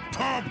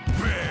 Pump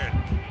it.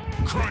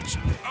 Crunch.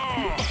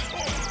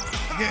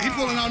 Yeah, he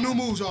pulling out new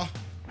moves, y'all.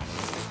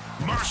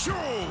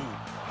 Marshall.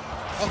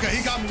 Okay,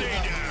 he got me. Stay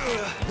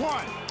down.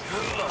 1,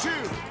 2,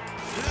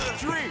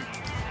 3,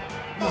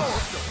 4.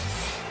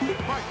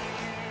 Fight.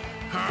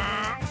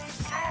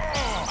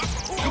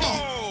 Come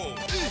on.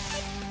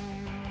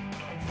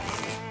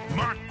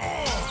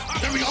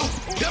 There we go.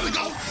 There we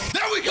go.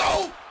 There we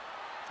go.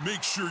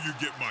 Make sure you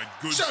get my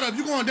good Shut up.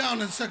 You're going down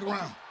in the second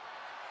round.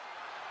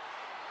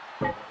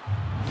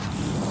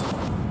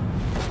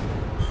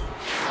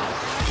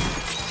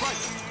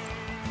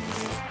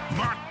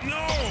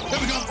 No! There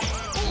we go.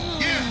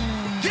 Yeah.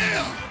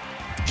 Yeah.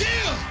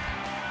 Yeah.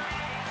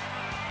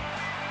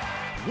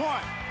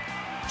 1,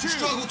 2, You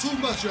struggle too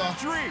much, y'all.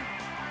 3,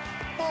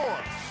 4.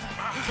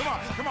 Come on,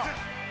 come on.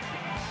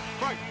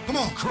 Fight. Come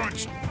on.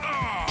 Crunch!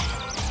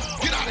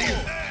 Get out of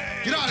here.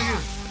 Get out of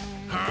here.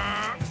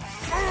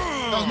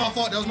 That was my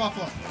fault. That was my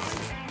fault.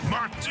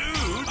 My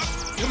dude!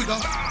 Here we go.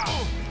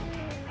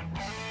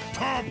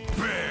 Pump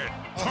it!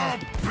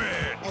 Pump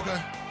it!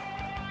 Okay.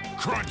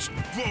 Crunch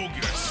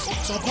bogus!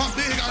 So pump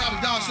big, I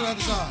gotta dodge to the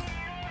other side.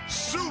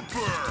 Super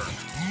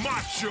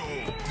Macho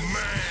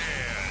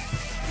Man!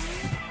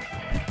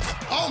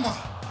 Oh my.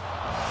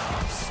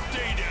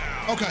 Stay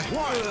down! Okay.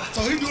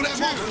 So he do that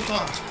multiple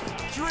times.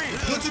 3,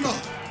 Good to know.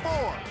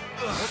 4.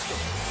 Let's go.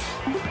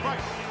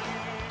 Fight.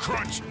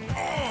 Crunch!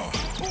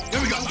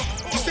 There we go.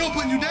 He's still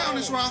putting you down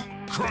this round.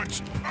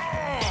 Crunch!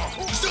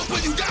 He's still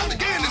putting you down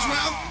again this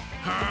round.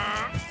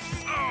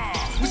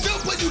 We still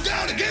putting you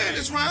down again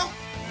this round.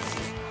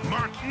 No!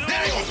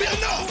 That ain't gonna be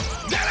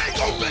enough. That ain't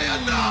gonna be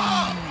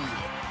enough.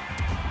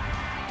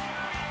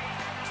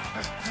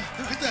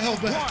 Get the hell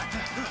back.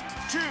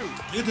 1,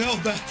 2, Get the hell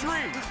back. 3,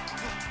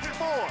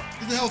 4,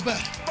 Get the hell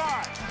back.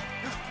 5,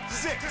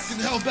 6, Get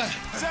the hell back.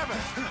 7.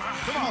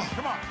 Come on,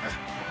 come on.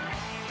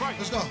 Fight.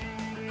 Let's go.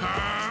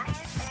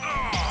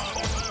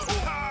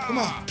 Come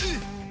on.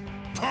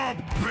 Pump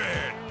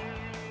it!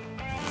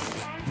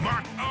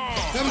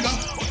 There we go.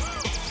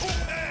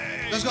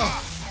 Let's go.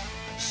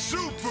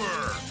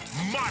 Super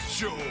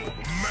Macho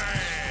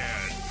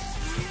Man!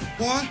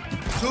 1,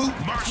 2.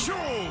 Macho!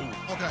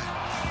 Okay.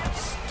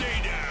 Stay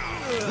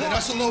down! Yeah,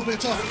 that's a little bit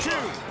tough. 2,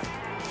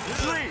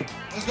 3,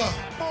 Let's go.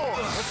 4.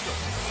 Let's go.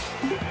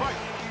 Fight.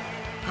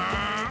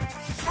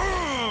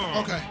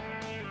 Okay.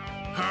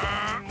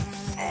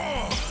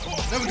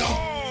 There we go.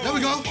 There we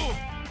go.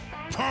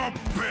 Pump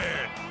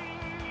it!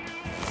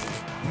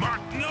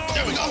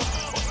 There we go.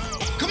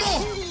 Come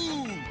on.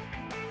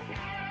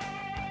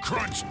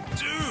 Crunch,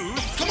 dude!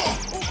 Come on.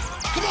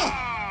 Come on.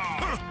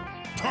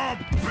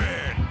 Pump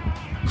it!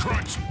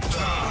 Crunch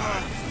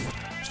time!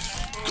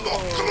 Come on.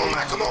 Come on,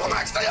 Mac. Come on,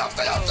 Mac. Stay up.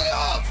 Stay up. Stay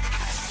up.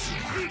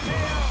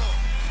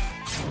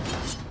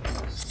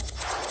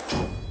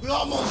 We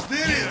almost did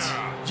it.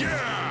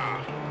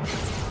 Yeah!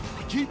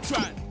 Keep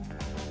trying.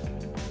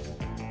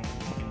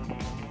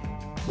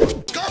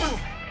 Coming.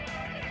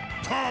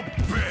 Pump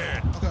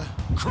it! Okay.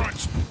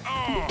 Crunch!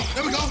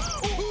 There we go.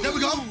 There we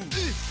go.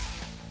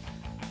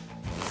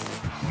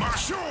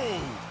 Macho!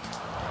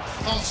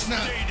 Oh,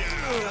 snap. Stay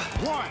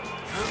down! 1,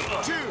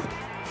 2,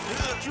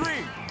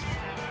 3,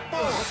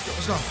 4.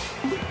 Let's go.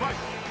 Fight.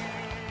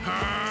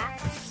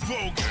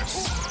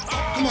 Focus!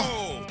 Come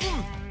on.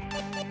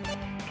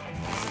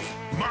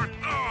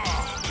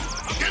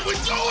 Can we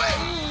do it?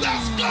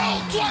 Let's go.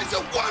 Twice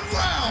in 1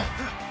 round.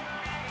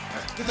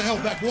 Get the hell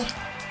back, boy.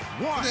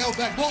 Get 1, the hell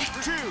back, boy.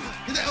 2,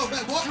 Get the hell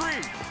back, boy.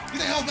 3, Get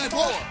the hell back, 4.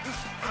 boy.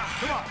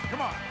 Come on,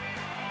 come on.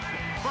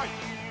 Fight.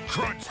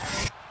 Crunch!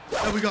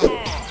 There we go.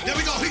 There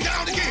we go. He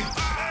down again.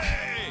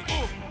 Hey!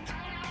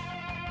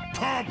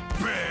 Pump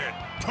it!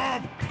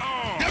 Pump!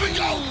 There we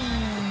go.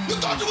 You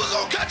thought you was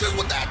gonna catch us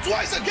with that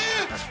twice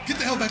again? Get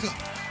the hell back up.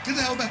 Get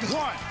the hell back up.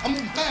 1, I'm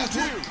moving fast,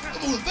 boy. 2,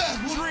 I'm moving fast,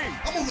 boy. 3,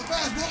 I'm moving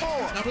fast, boy.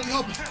 4, Not really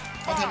helping.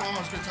 Okay, my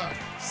arms get tired.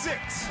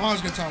 6, My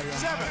arms get tired, y'all.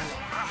 7.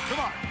 Come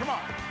on, come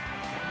on.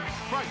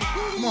 Fight.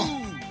 Come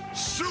on.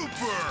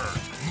 Super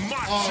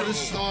Macho Oh,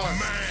 this is hard.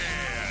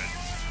 Man!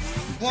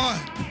 1,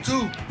 2,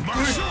 3.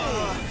 Macho!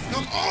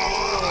 Come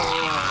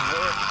on.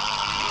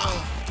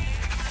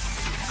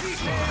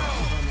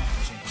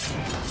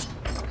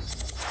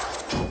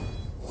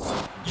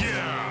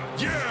 Yeah!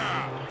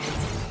 Yeah!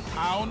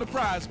 Eye on the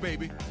prize,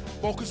 baby.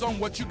 Focus on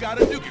what you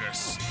gotta do.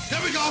 Yes! There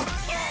we go.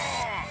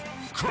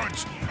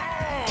 Crunch!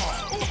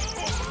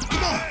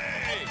 Come on.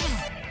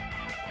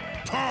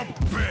 Pump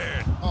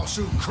it! Oh,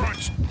 shoot.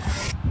 Crunch!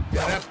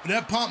 Yeah,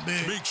 that pump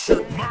big. Make sure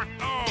There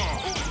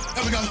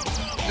we go.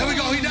 There we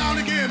go. He down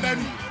again,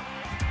 baby.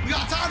 We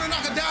got time to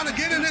knock him down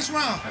again in this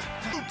round.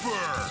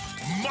 Super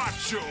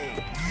Macho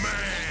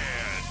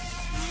Man!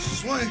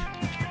 Swing.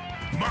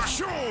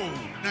 Macho!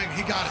 Dang,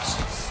 he got us.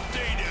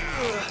 Stay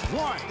down!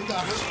 1, He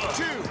got us.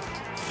 2,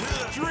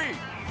 3,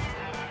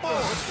 4.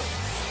 Let's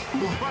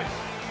go. Fight.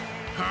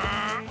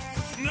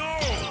 No!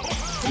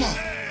 Come on.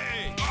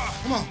 Hey!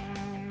 Come on.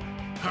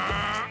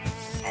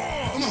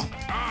 Come on.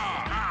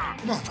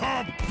 Come on.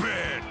 Pump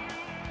it!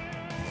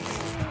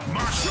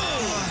 Macho!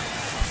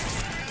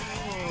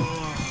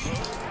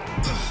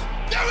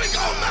 There we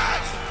go,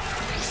 Max.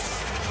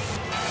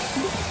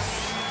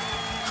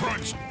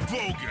 Crunch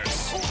bogus!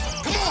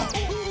 Come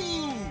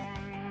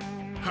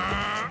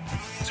on.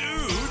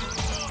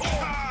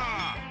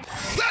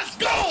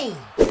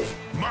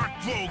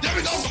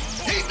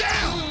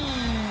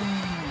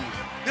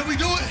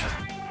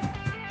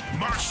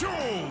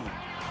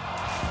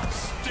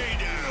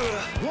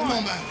 Come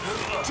on, man.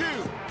 2,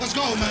 Let's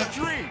go, man.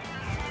 3,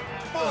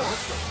 4.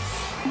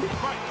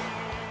 Fight.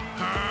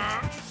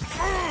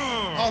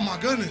 Oh my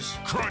goodness.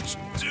 Crunch,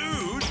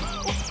 dude.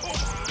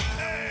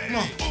 Come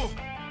on.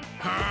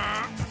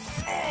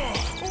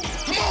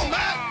 Come on,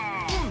 Mac.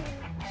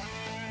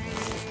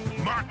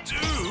 My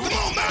dude. Come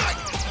on, Mac.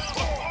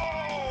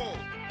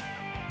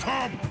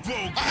 Pump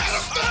focus. I had a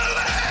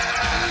feeling.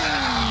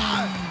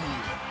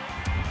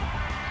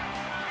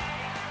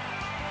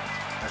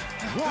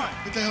 1,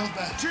 Get the hell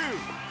back. 2,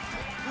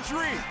 3,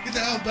 Get the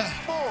hell back.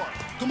 4,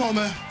 Come on,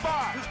 man.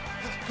 5,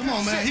 Come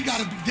on, man. He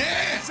gotta be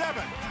dead.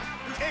 7,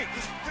 8.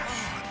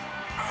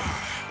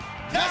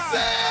 That's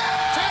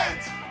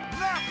it. 10.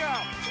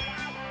 Knockout.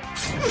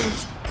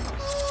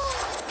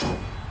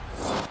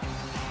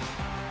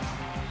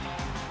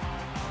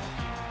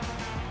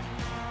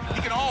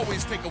 He can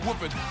always take a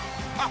whooping.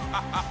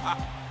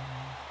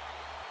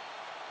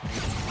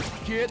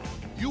 Kid,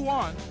 you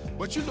won,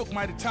 but you look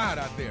mighty tired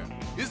out there.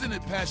 Isn't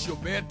it past your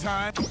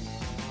bedtime?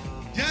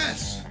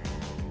 Yes.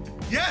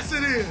 Yes,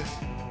 it is.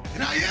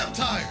 And I am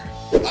tired.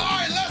 All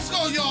right, let's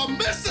go, y'all.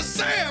 Mr.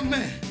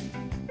 Sandman.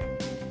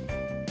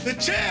 The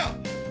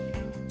champ.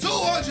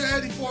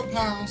 284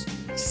 pounds,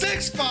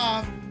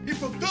 6'5". He's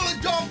from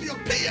Philadelphia,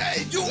 PA,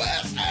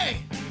 USA.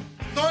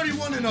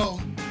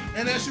 31-0.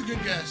 And as you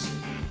can guess,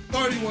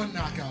 31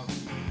 knockouts.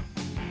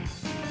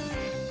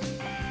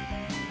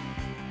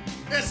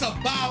 It's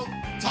about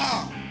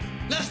time.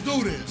 Let's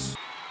do this.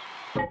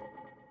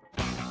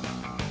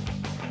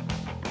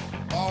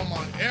 Oh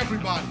my,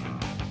 everybody.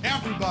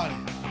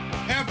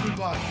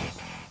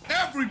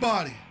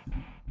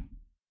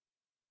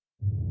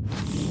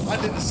 I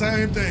did the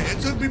same thing.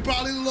 It took me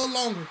probably a little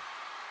longer.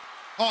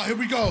 Oh, here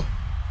we go.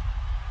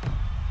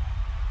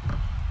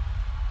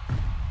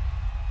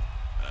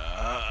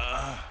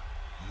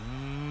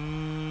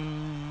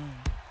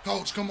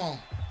 Coach, come on.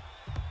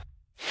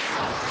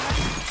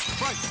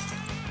 Fight.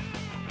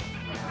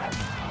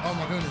 Oh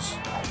my goodness.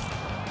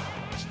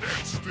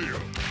 Stand still.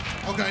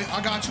 Okay,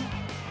 I got you.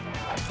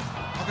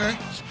 Okay,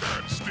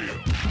 Stand still.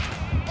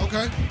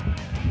 okay,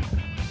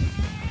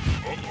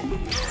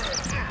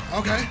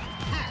 okay.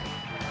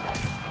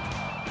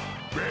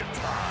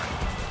 Bedtime.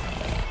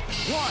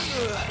 1,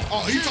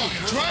 Oh, he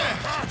talking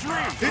trash.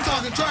 3. He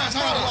talking trash. I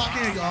gotta lock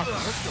in, y'all.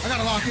 I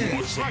gotta lock in.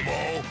 Want some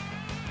more?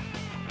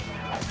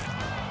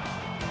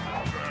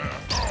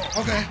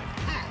 Okay,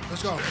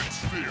 let's go.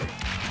 Still.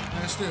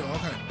 And still,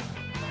 okay.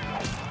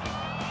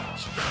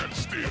 Stand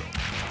still.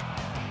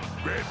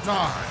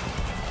 Bedtime.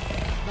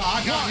 Nah,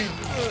 I got him.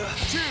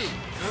 2,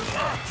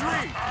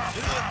 3,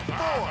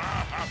 4.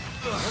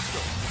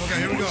 Okay,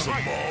 here we go.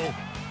 Some more?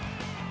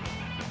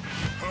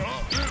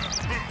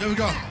 Here we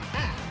go.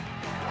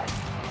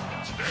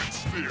 Stand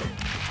still.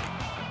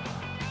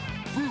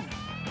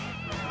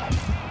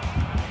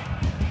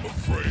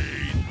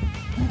 Afraid.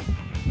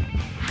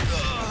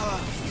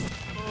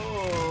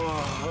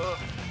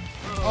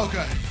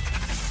 Okay.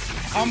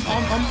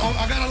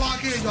 I gotta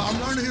lock in, y'all. I'm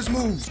learning his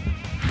moves.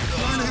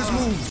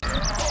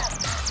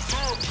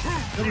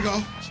 Here we go.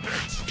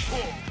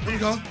 Here we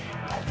go.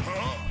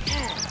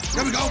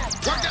 There we go.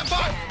 Work that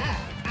butt.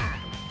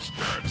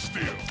 Stand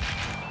still.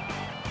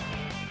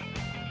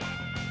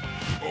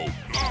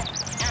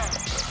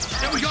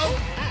 There we go.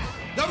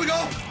 There we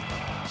go.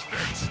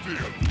 Stand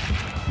still.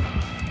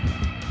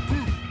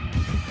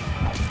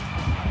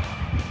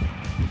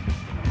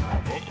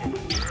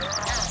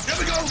 There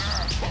we go.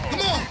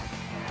 Come on.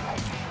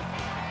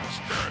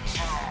 Stand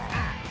still.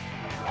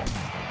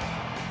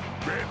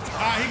 Bedtime. All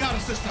right, he got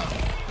us this time.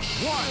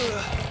 1,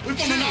 We're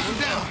gonna knock him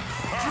down.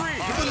 3,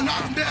 We're gonna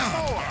knock him down.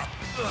 4.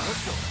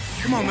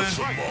 Come on, man.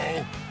 Some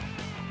more?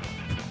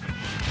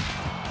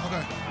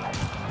 Okay.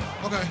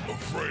 Okay.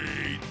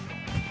 Afraid.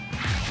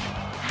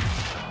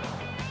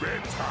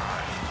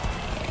 Bedtime.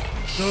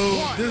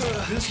 Dude,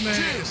 this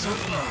man is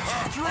something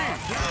else. 3,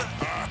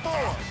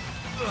 4.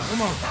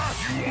 Come on.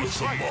 You want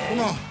some more? Come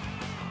on.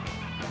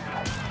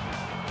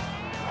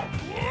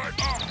 What?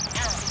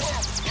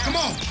 Come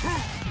on.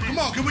 Come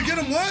on. Can we get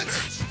him once?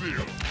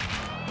 Still.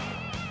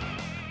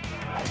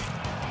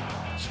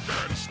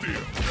 Stand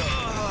still.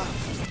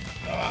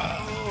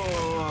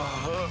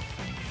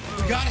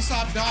 We gotta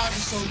stop dodging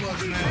so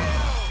much, man.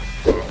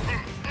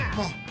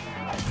 Come on.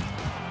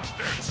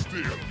 Stand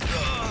still.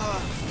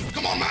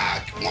 Come on,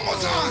 Mac. One more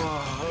time.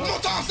 One more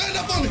time. Stand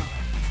up for me.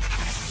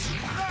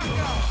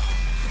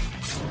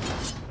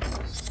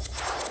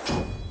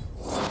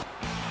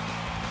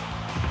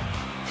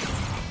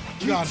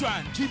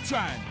 Keep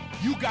trying.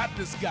 You got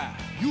this guy.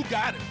 You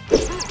got it.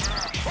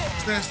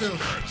 Stand still.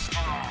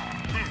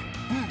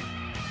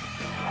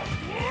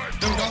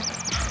 There we go.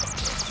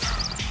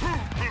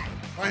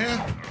 Right here.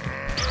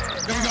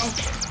 There we go.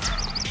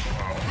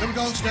 There we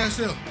go. Stand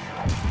still.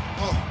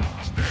 Oh.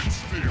 Stand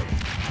still.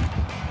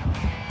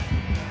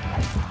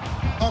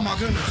 Oh my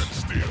goodness.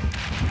 Stand still.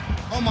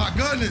 Oh my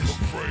goodness.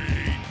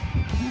 Afraid.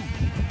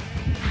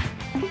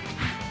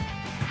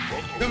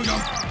 There we go.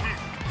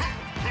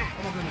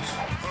 Oh my goodness.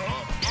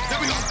 There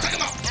we go. Take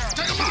him out.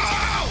 Take him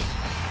out.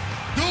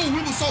 Dude, we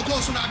were so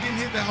close to not getting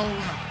hit that whole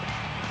round.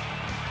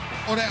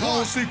 Or that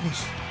whole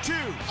sequence. 2.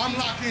 I'm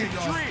locked in,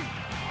 y'all. 3.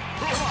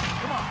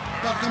 Come on.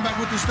 Gotta come back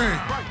with this thing.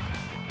 Right.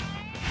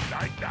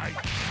 Night.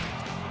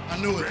 I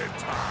knew it. Red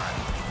time.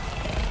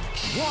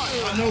 1.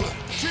 I knew it.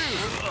 2.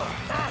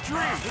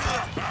 3.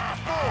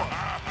 4.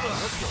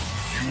 Let's go.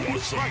 You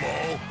want some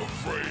more?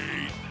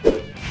 Afraid.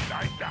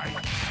 Night.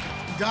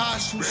 God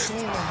shoots so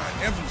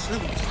every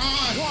single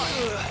time. 1,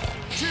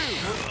 2,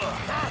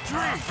 3.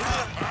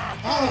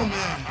 Oh,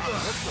 man.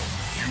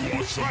 You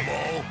want some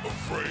more?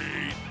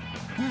 Afraid.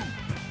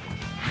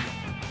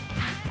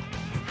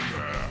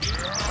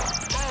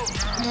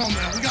 Come on,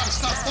 man. We gotta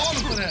stop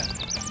falling for that.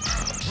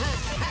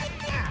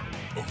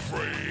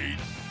 Afraid.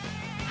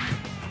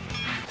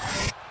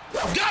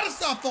 We gotta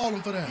stop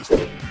falling for that.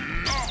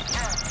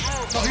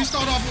 So he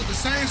started off with the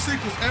same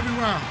sequence every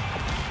round.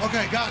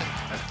 Okay, got it.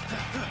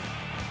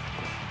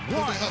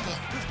 Built the health up.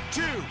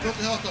 2. Built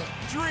the health up.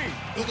 3.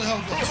 Built the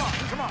health up.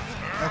 Come on.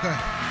 Okay.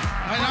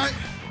 Night.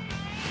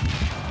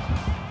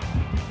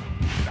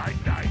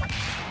 Night.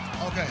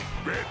 Okay.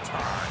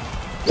 Bedtime.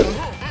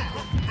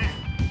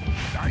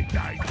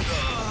 Night.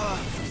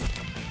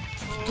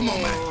 Come on,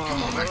 man.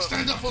 Come on, man.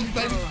 Stand up for me,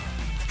 baby.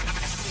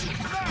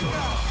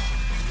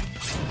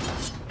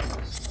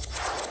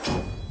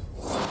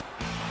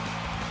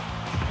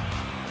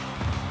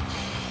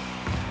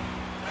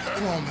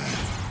 Come on, man.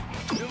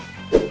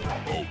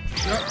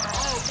 Yep.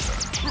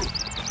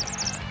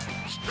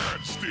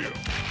 Stand still.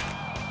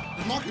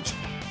 The market.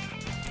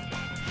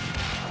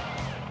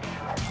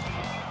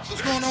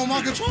 What's going on with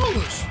my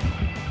controllers?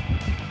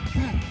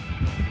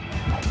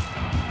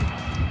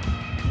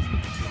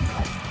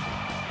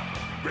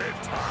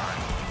 Bedtime.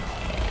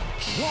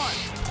 1,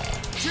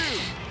 2,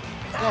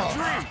 3.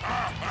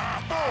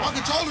 My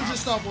controller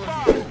just stopped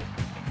working.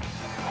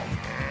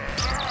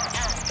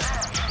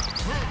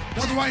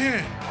 Another right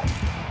hand.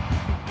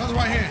 Another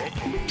right hand.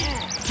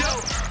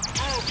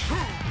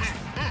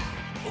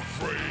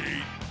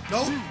 Afraid.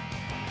 No.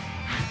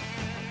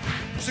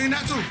 Seen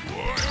that too.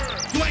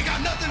 You ain't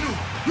got nothing new.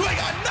 You ain't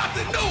got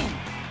nothing new.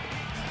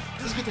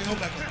 Let's get the hell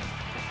back up.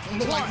 Don't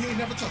look like he ain't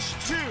never touched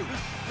it.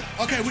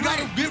 2. Okay, we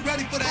gotta get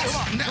ready for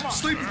that nap,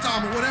 sleepy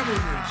time or whatever it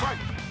is. Right.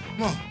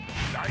 Come on.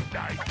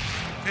 Night.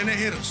 And they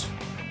hit us.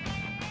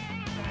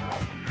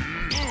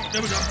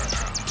 There we go.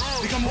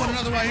 He come with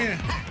another right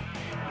hand.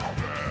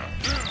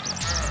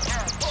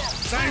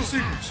 Same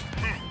sequence.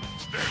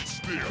 Stand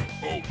still.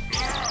 Oh.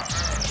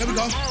 There we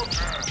go.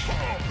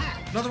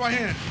 Another right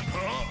hand.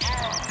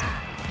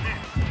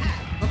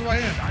 Another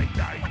right hand.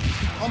 Night.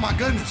 Oh my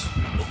goodness.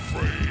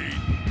 Afraid.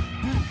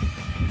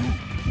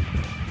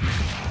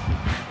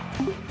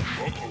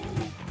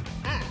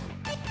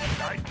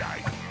 Night.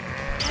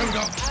 There we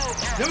go.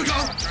 There we go.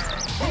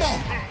 Come on.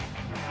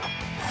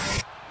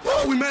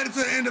 Oh, we made it to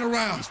the end of the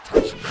round.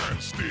 Stand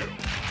still.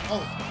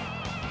 Oh.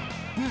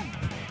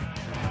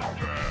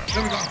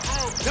 There we go.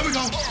 There we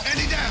go. And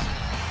he down.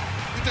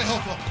 Get that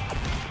health up.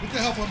 Get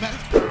that health up, Matt.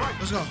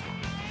 Let's go.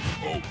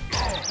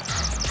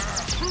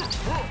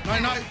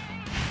 Night. Night.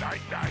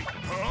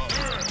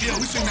 Yeah,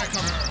 we seen that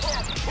coming.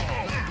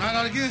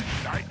 Night again.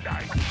 Night.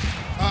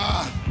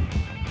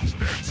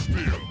 Stand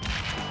still.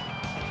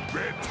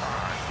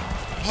 Bedtime.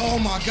 Oh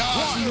my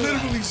gosh, we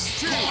literally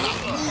caught out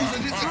moves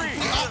and did the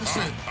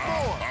opposite.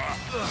 4.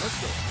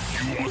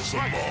 You want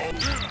some more?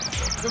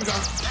 There we go.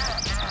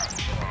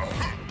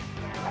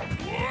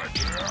 What?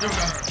 There we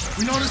go.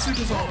 We know this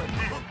sequence already.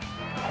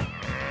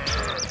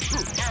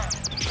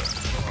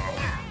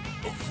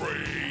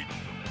 Afraid.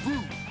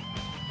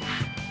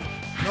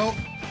 Nope.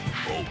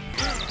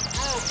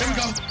 There we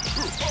go.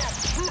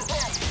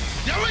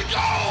 There we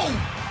go!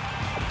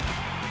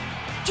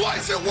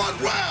 Twice in one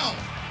round!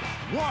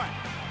 1,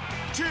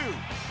 2,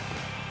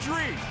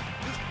 3,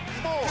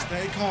 4.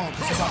 Stay calm,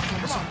 because it's about to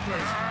come something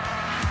crazy.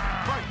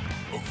 Right.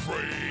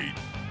 Afraid.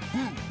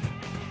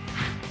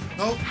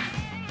 Nope.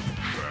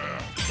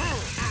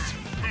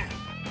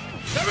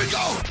 There we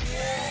go!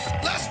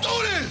 Let's do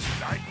this!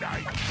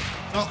 Night.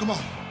 No, come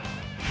on.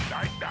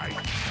 Night.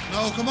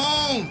 No, come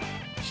on!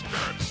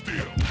 Stand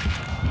still.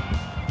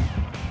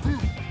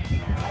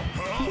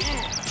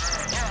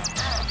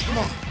 Come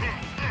on.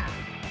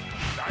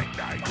 Night.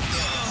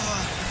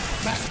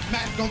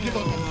 Matt, don't give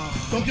up on me.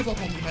 Don't give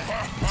up on me, Matt.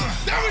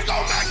 There we go,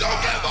 Matt!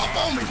 Don't give up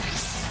on me!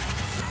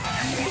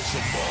 You want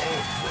some more?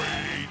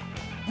 Afraid.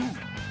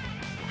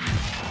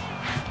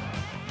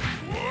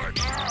 What?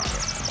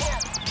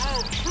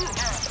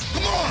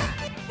 Come on!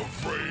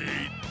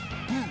 Afraid.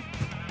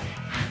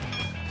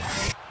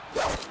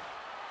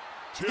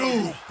 Tell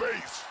Dude. your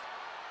face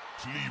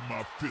to leave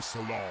my fists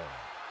alone.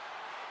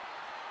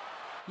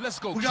 Let's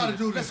go. We gotta kid.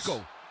 do Let's this.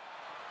 go.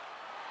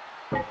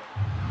 You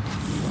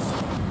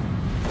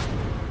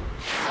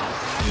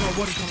know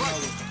what he's coming out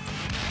with.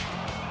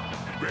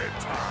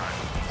 Bedtime.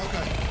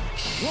 Okay.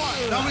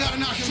 1, Now we gotta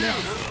knock him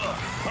down.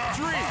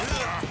 3,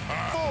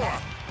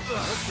 4.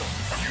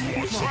 You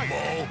want some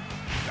more?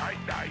 Night.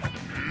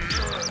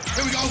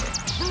 Here we go.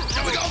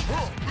 Here we go.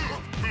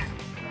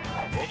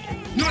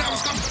 Knew that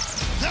was coming.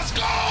 Let's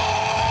go!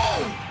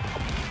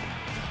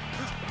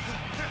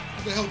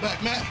 Get the hell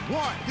back, Matt.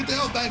 One. Get the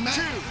hell back, Matt.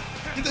 Two.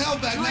 Get the hell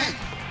back, Three. Matt.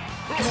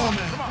 Come on,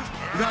 man. Come on.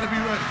 You gotta be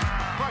ready.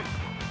 Fight.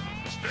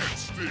 Stand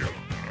still.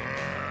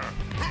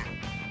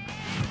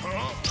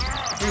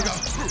 Here we go.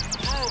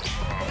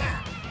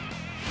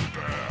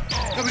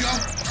 There we go.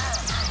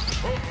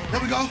 There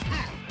we go.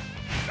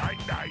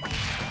 Night, night.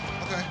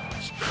 Okay.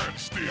 Stand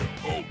still.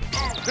 Oh.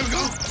 There we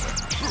go.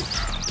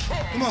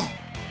 Come on.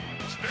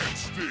 Stand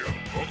still.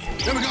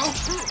 There we go.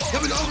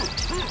 There we go.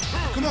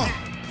 Come on.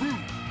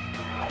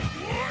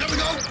 There we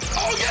go.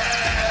 Oh,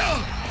 yeah!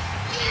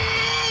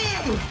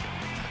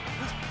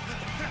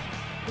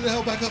 Get the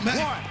hell back up, man.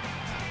 One.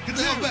 Get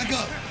the hell back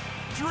up.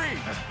 3.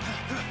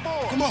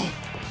 4. Come on.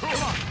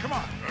 Come on. Come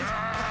on.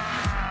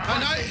 Night,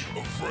 night.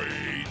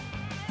 Afraid.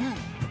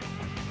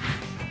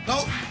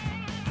 No.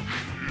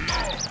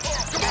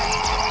 Come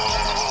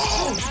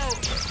on!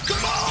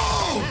 Come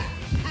on!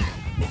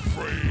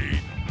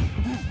 Afraid.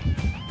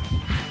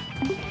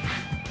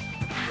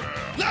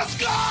 Let's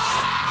go!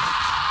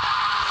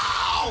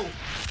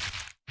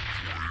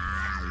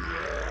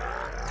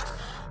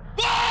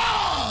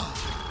 Ah!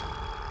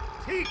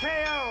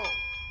 TKO.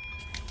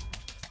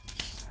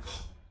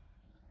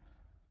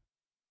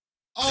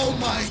 Oh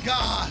my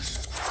gosh!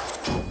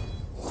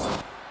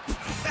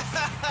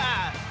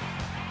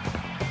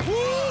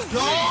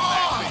 No!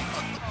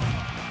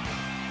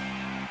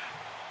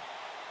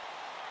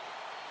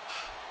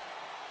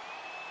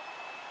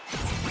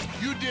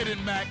 You did it,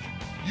 Mac.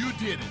 You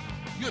did it.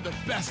 You're the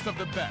best of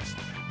the best.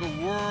 The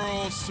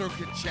World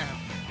Circuit Champion.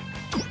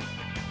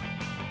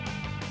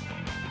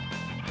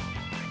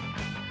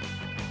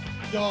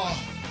 Y'all,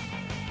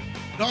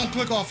 don't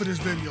click off of this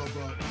video,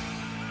 bro.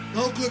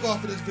 Don't click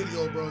off of this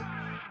video, bro.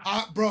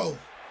 Bro,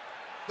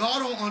 y'all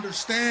don't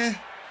understand.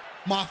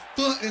 My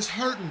foot is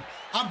hurting.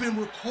 I've been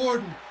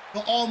recording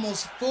for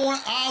almost 4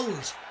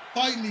 hours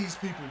fighting these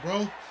people,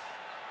 bro.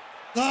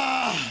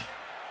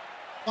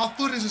 My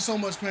foot is in so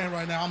much pain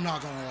right now. I'm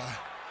not gonna lie.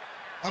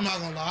 I'm not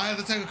gonna lie. I had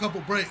to take a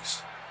couple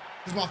breaks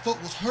because my foot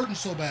was hurting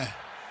so bad.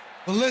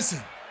 But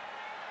listen,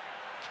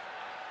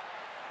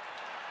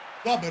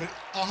 y'all better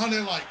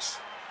 100 likes.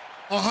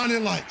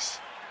 100 likes.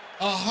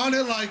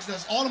 100 likes.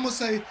 That's all I'm gonna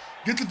say.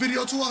 Get the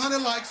video to 100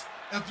 likes.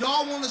 If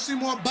y'all want to see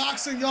more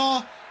boxing,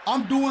 y'all,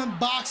 I'm doing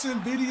boxing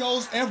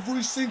videos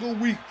every single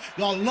week.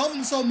 Y'all love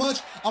them so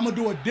much, I'm gonna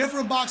do a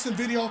different boxing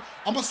video.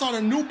 I'm gonna start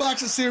a new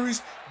boxing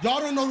series. Y'all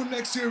don't know the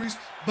next series,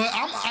 but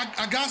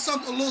I got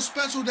something a little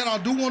special that I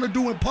do want to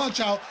do in Punch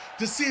Out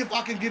to see if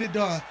I can get it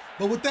done.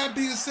 But with that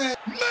being said,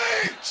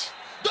 Mitch,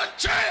 the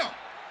champ,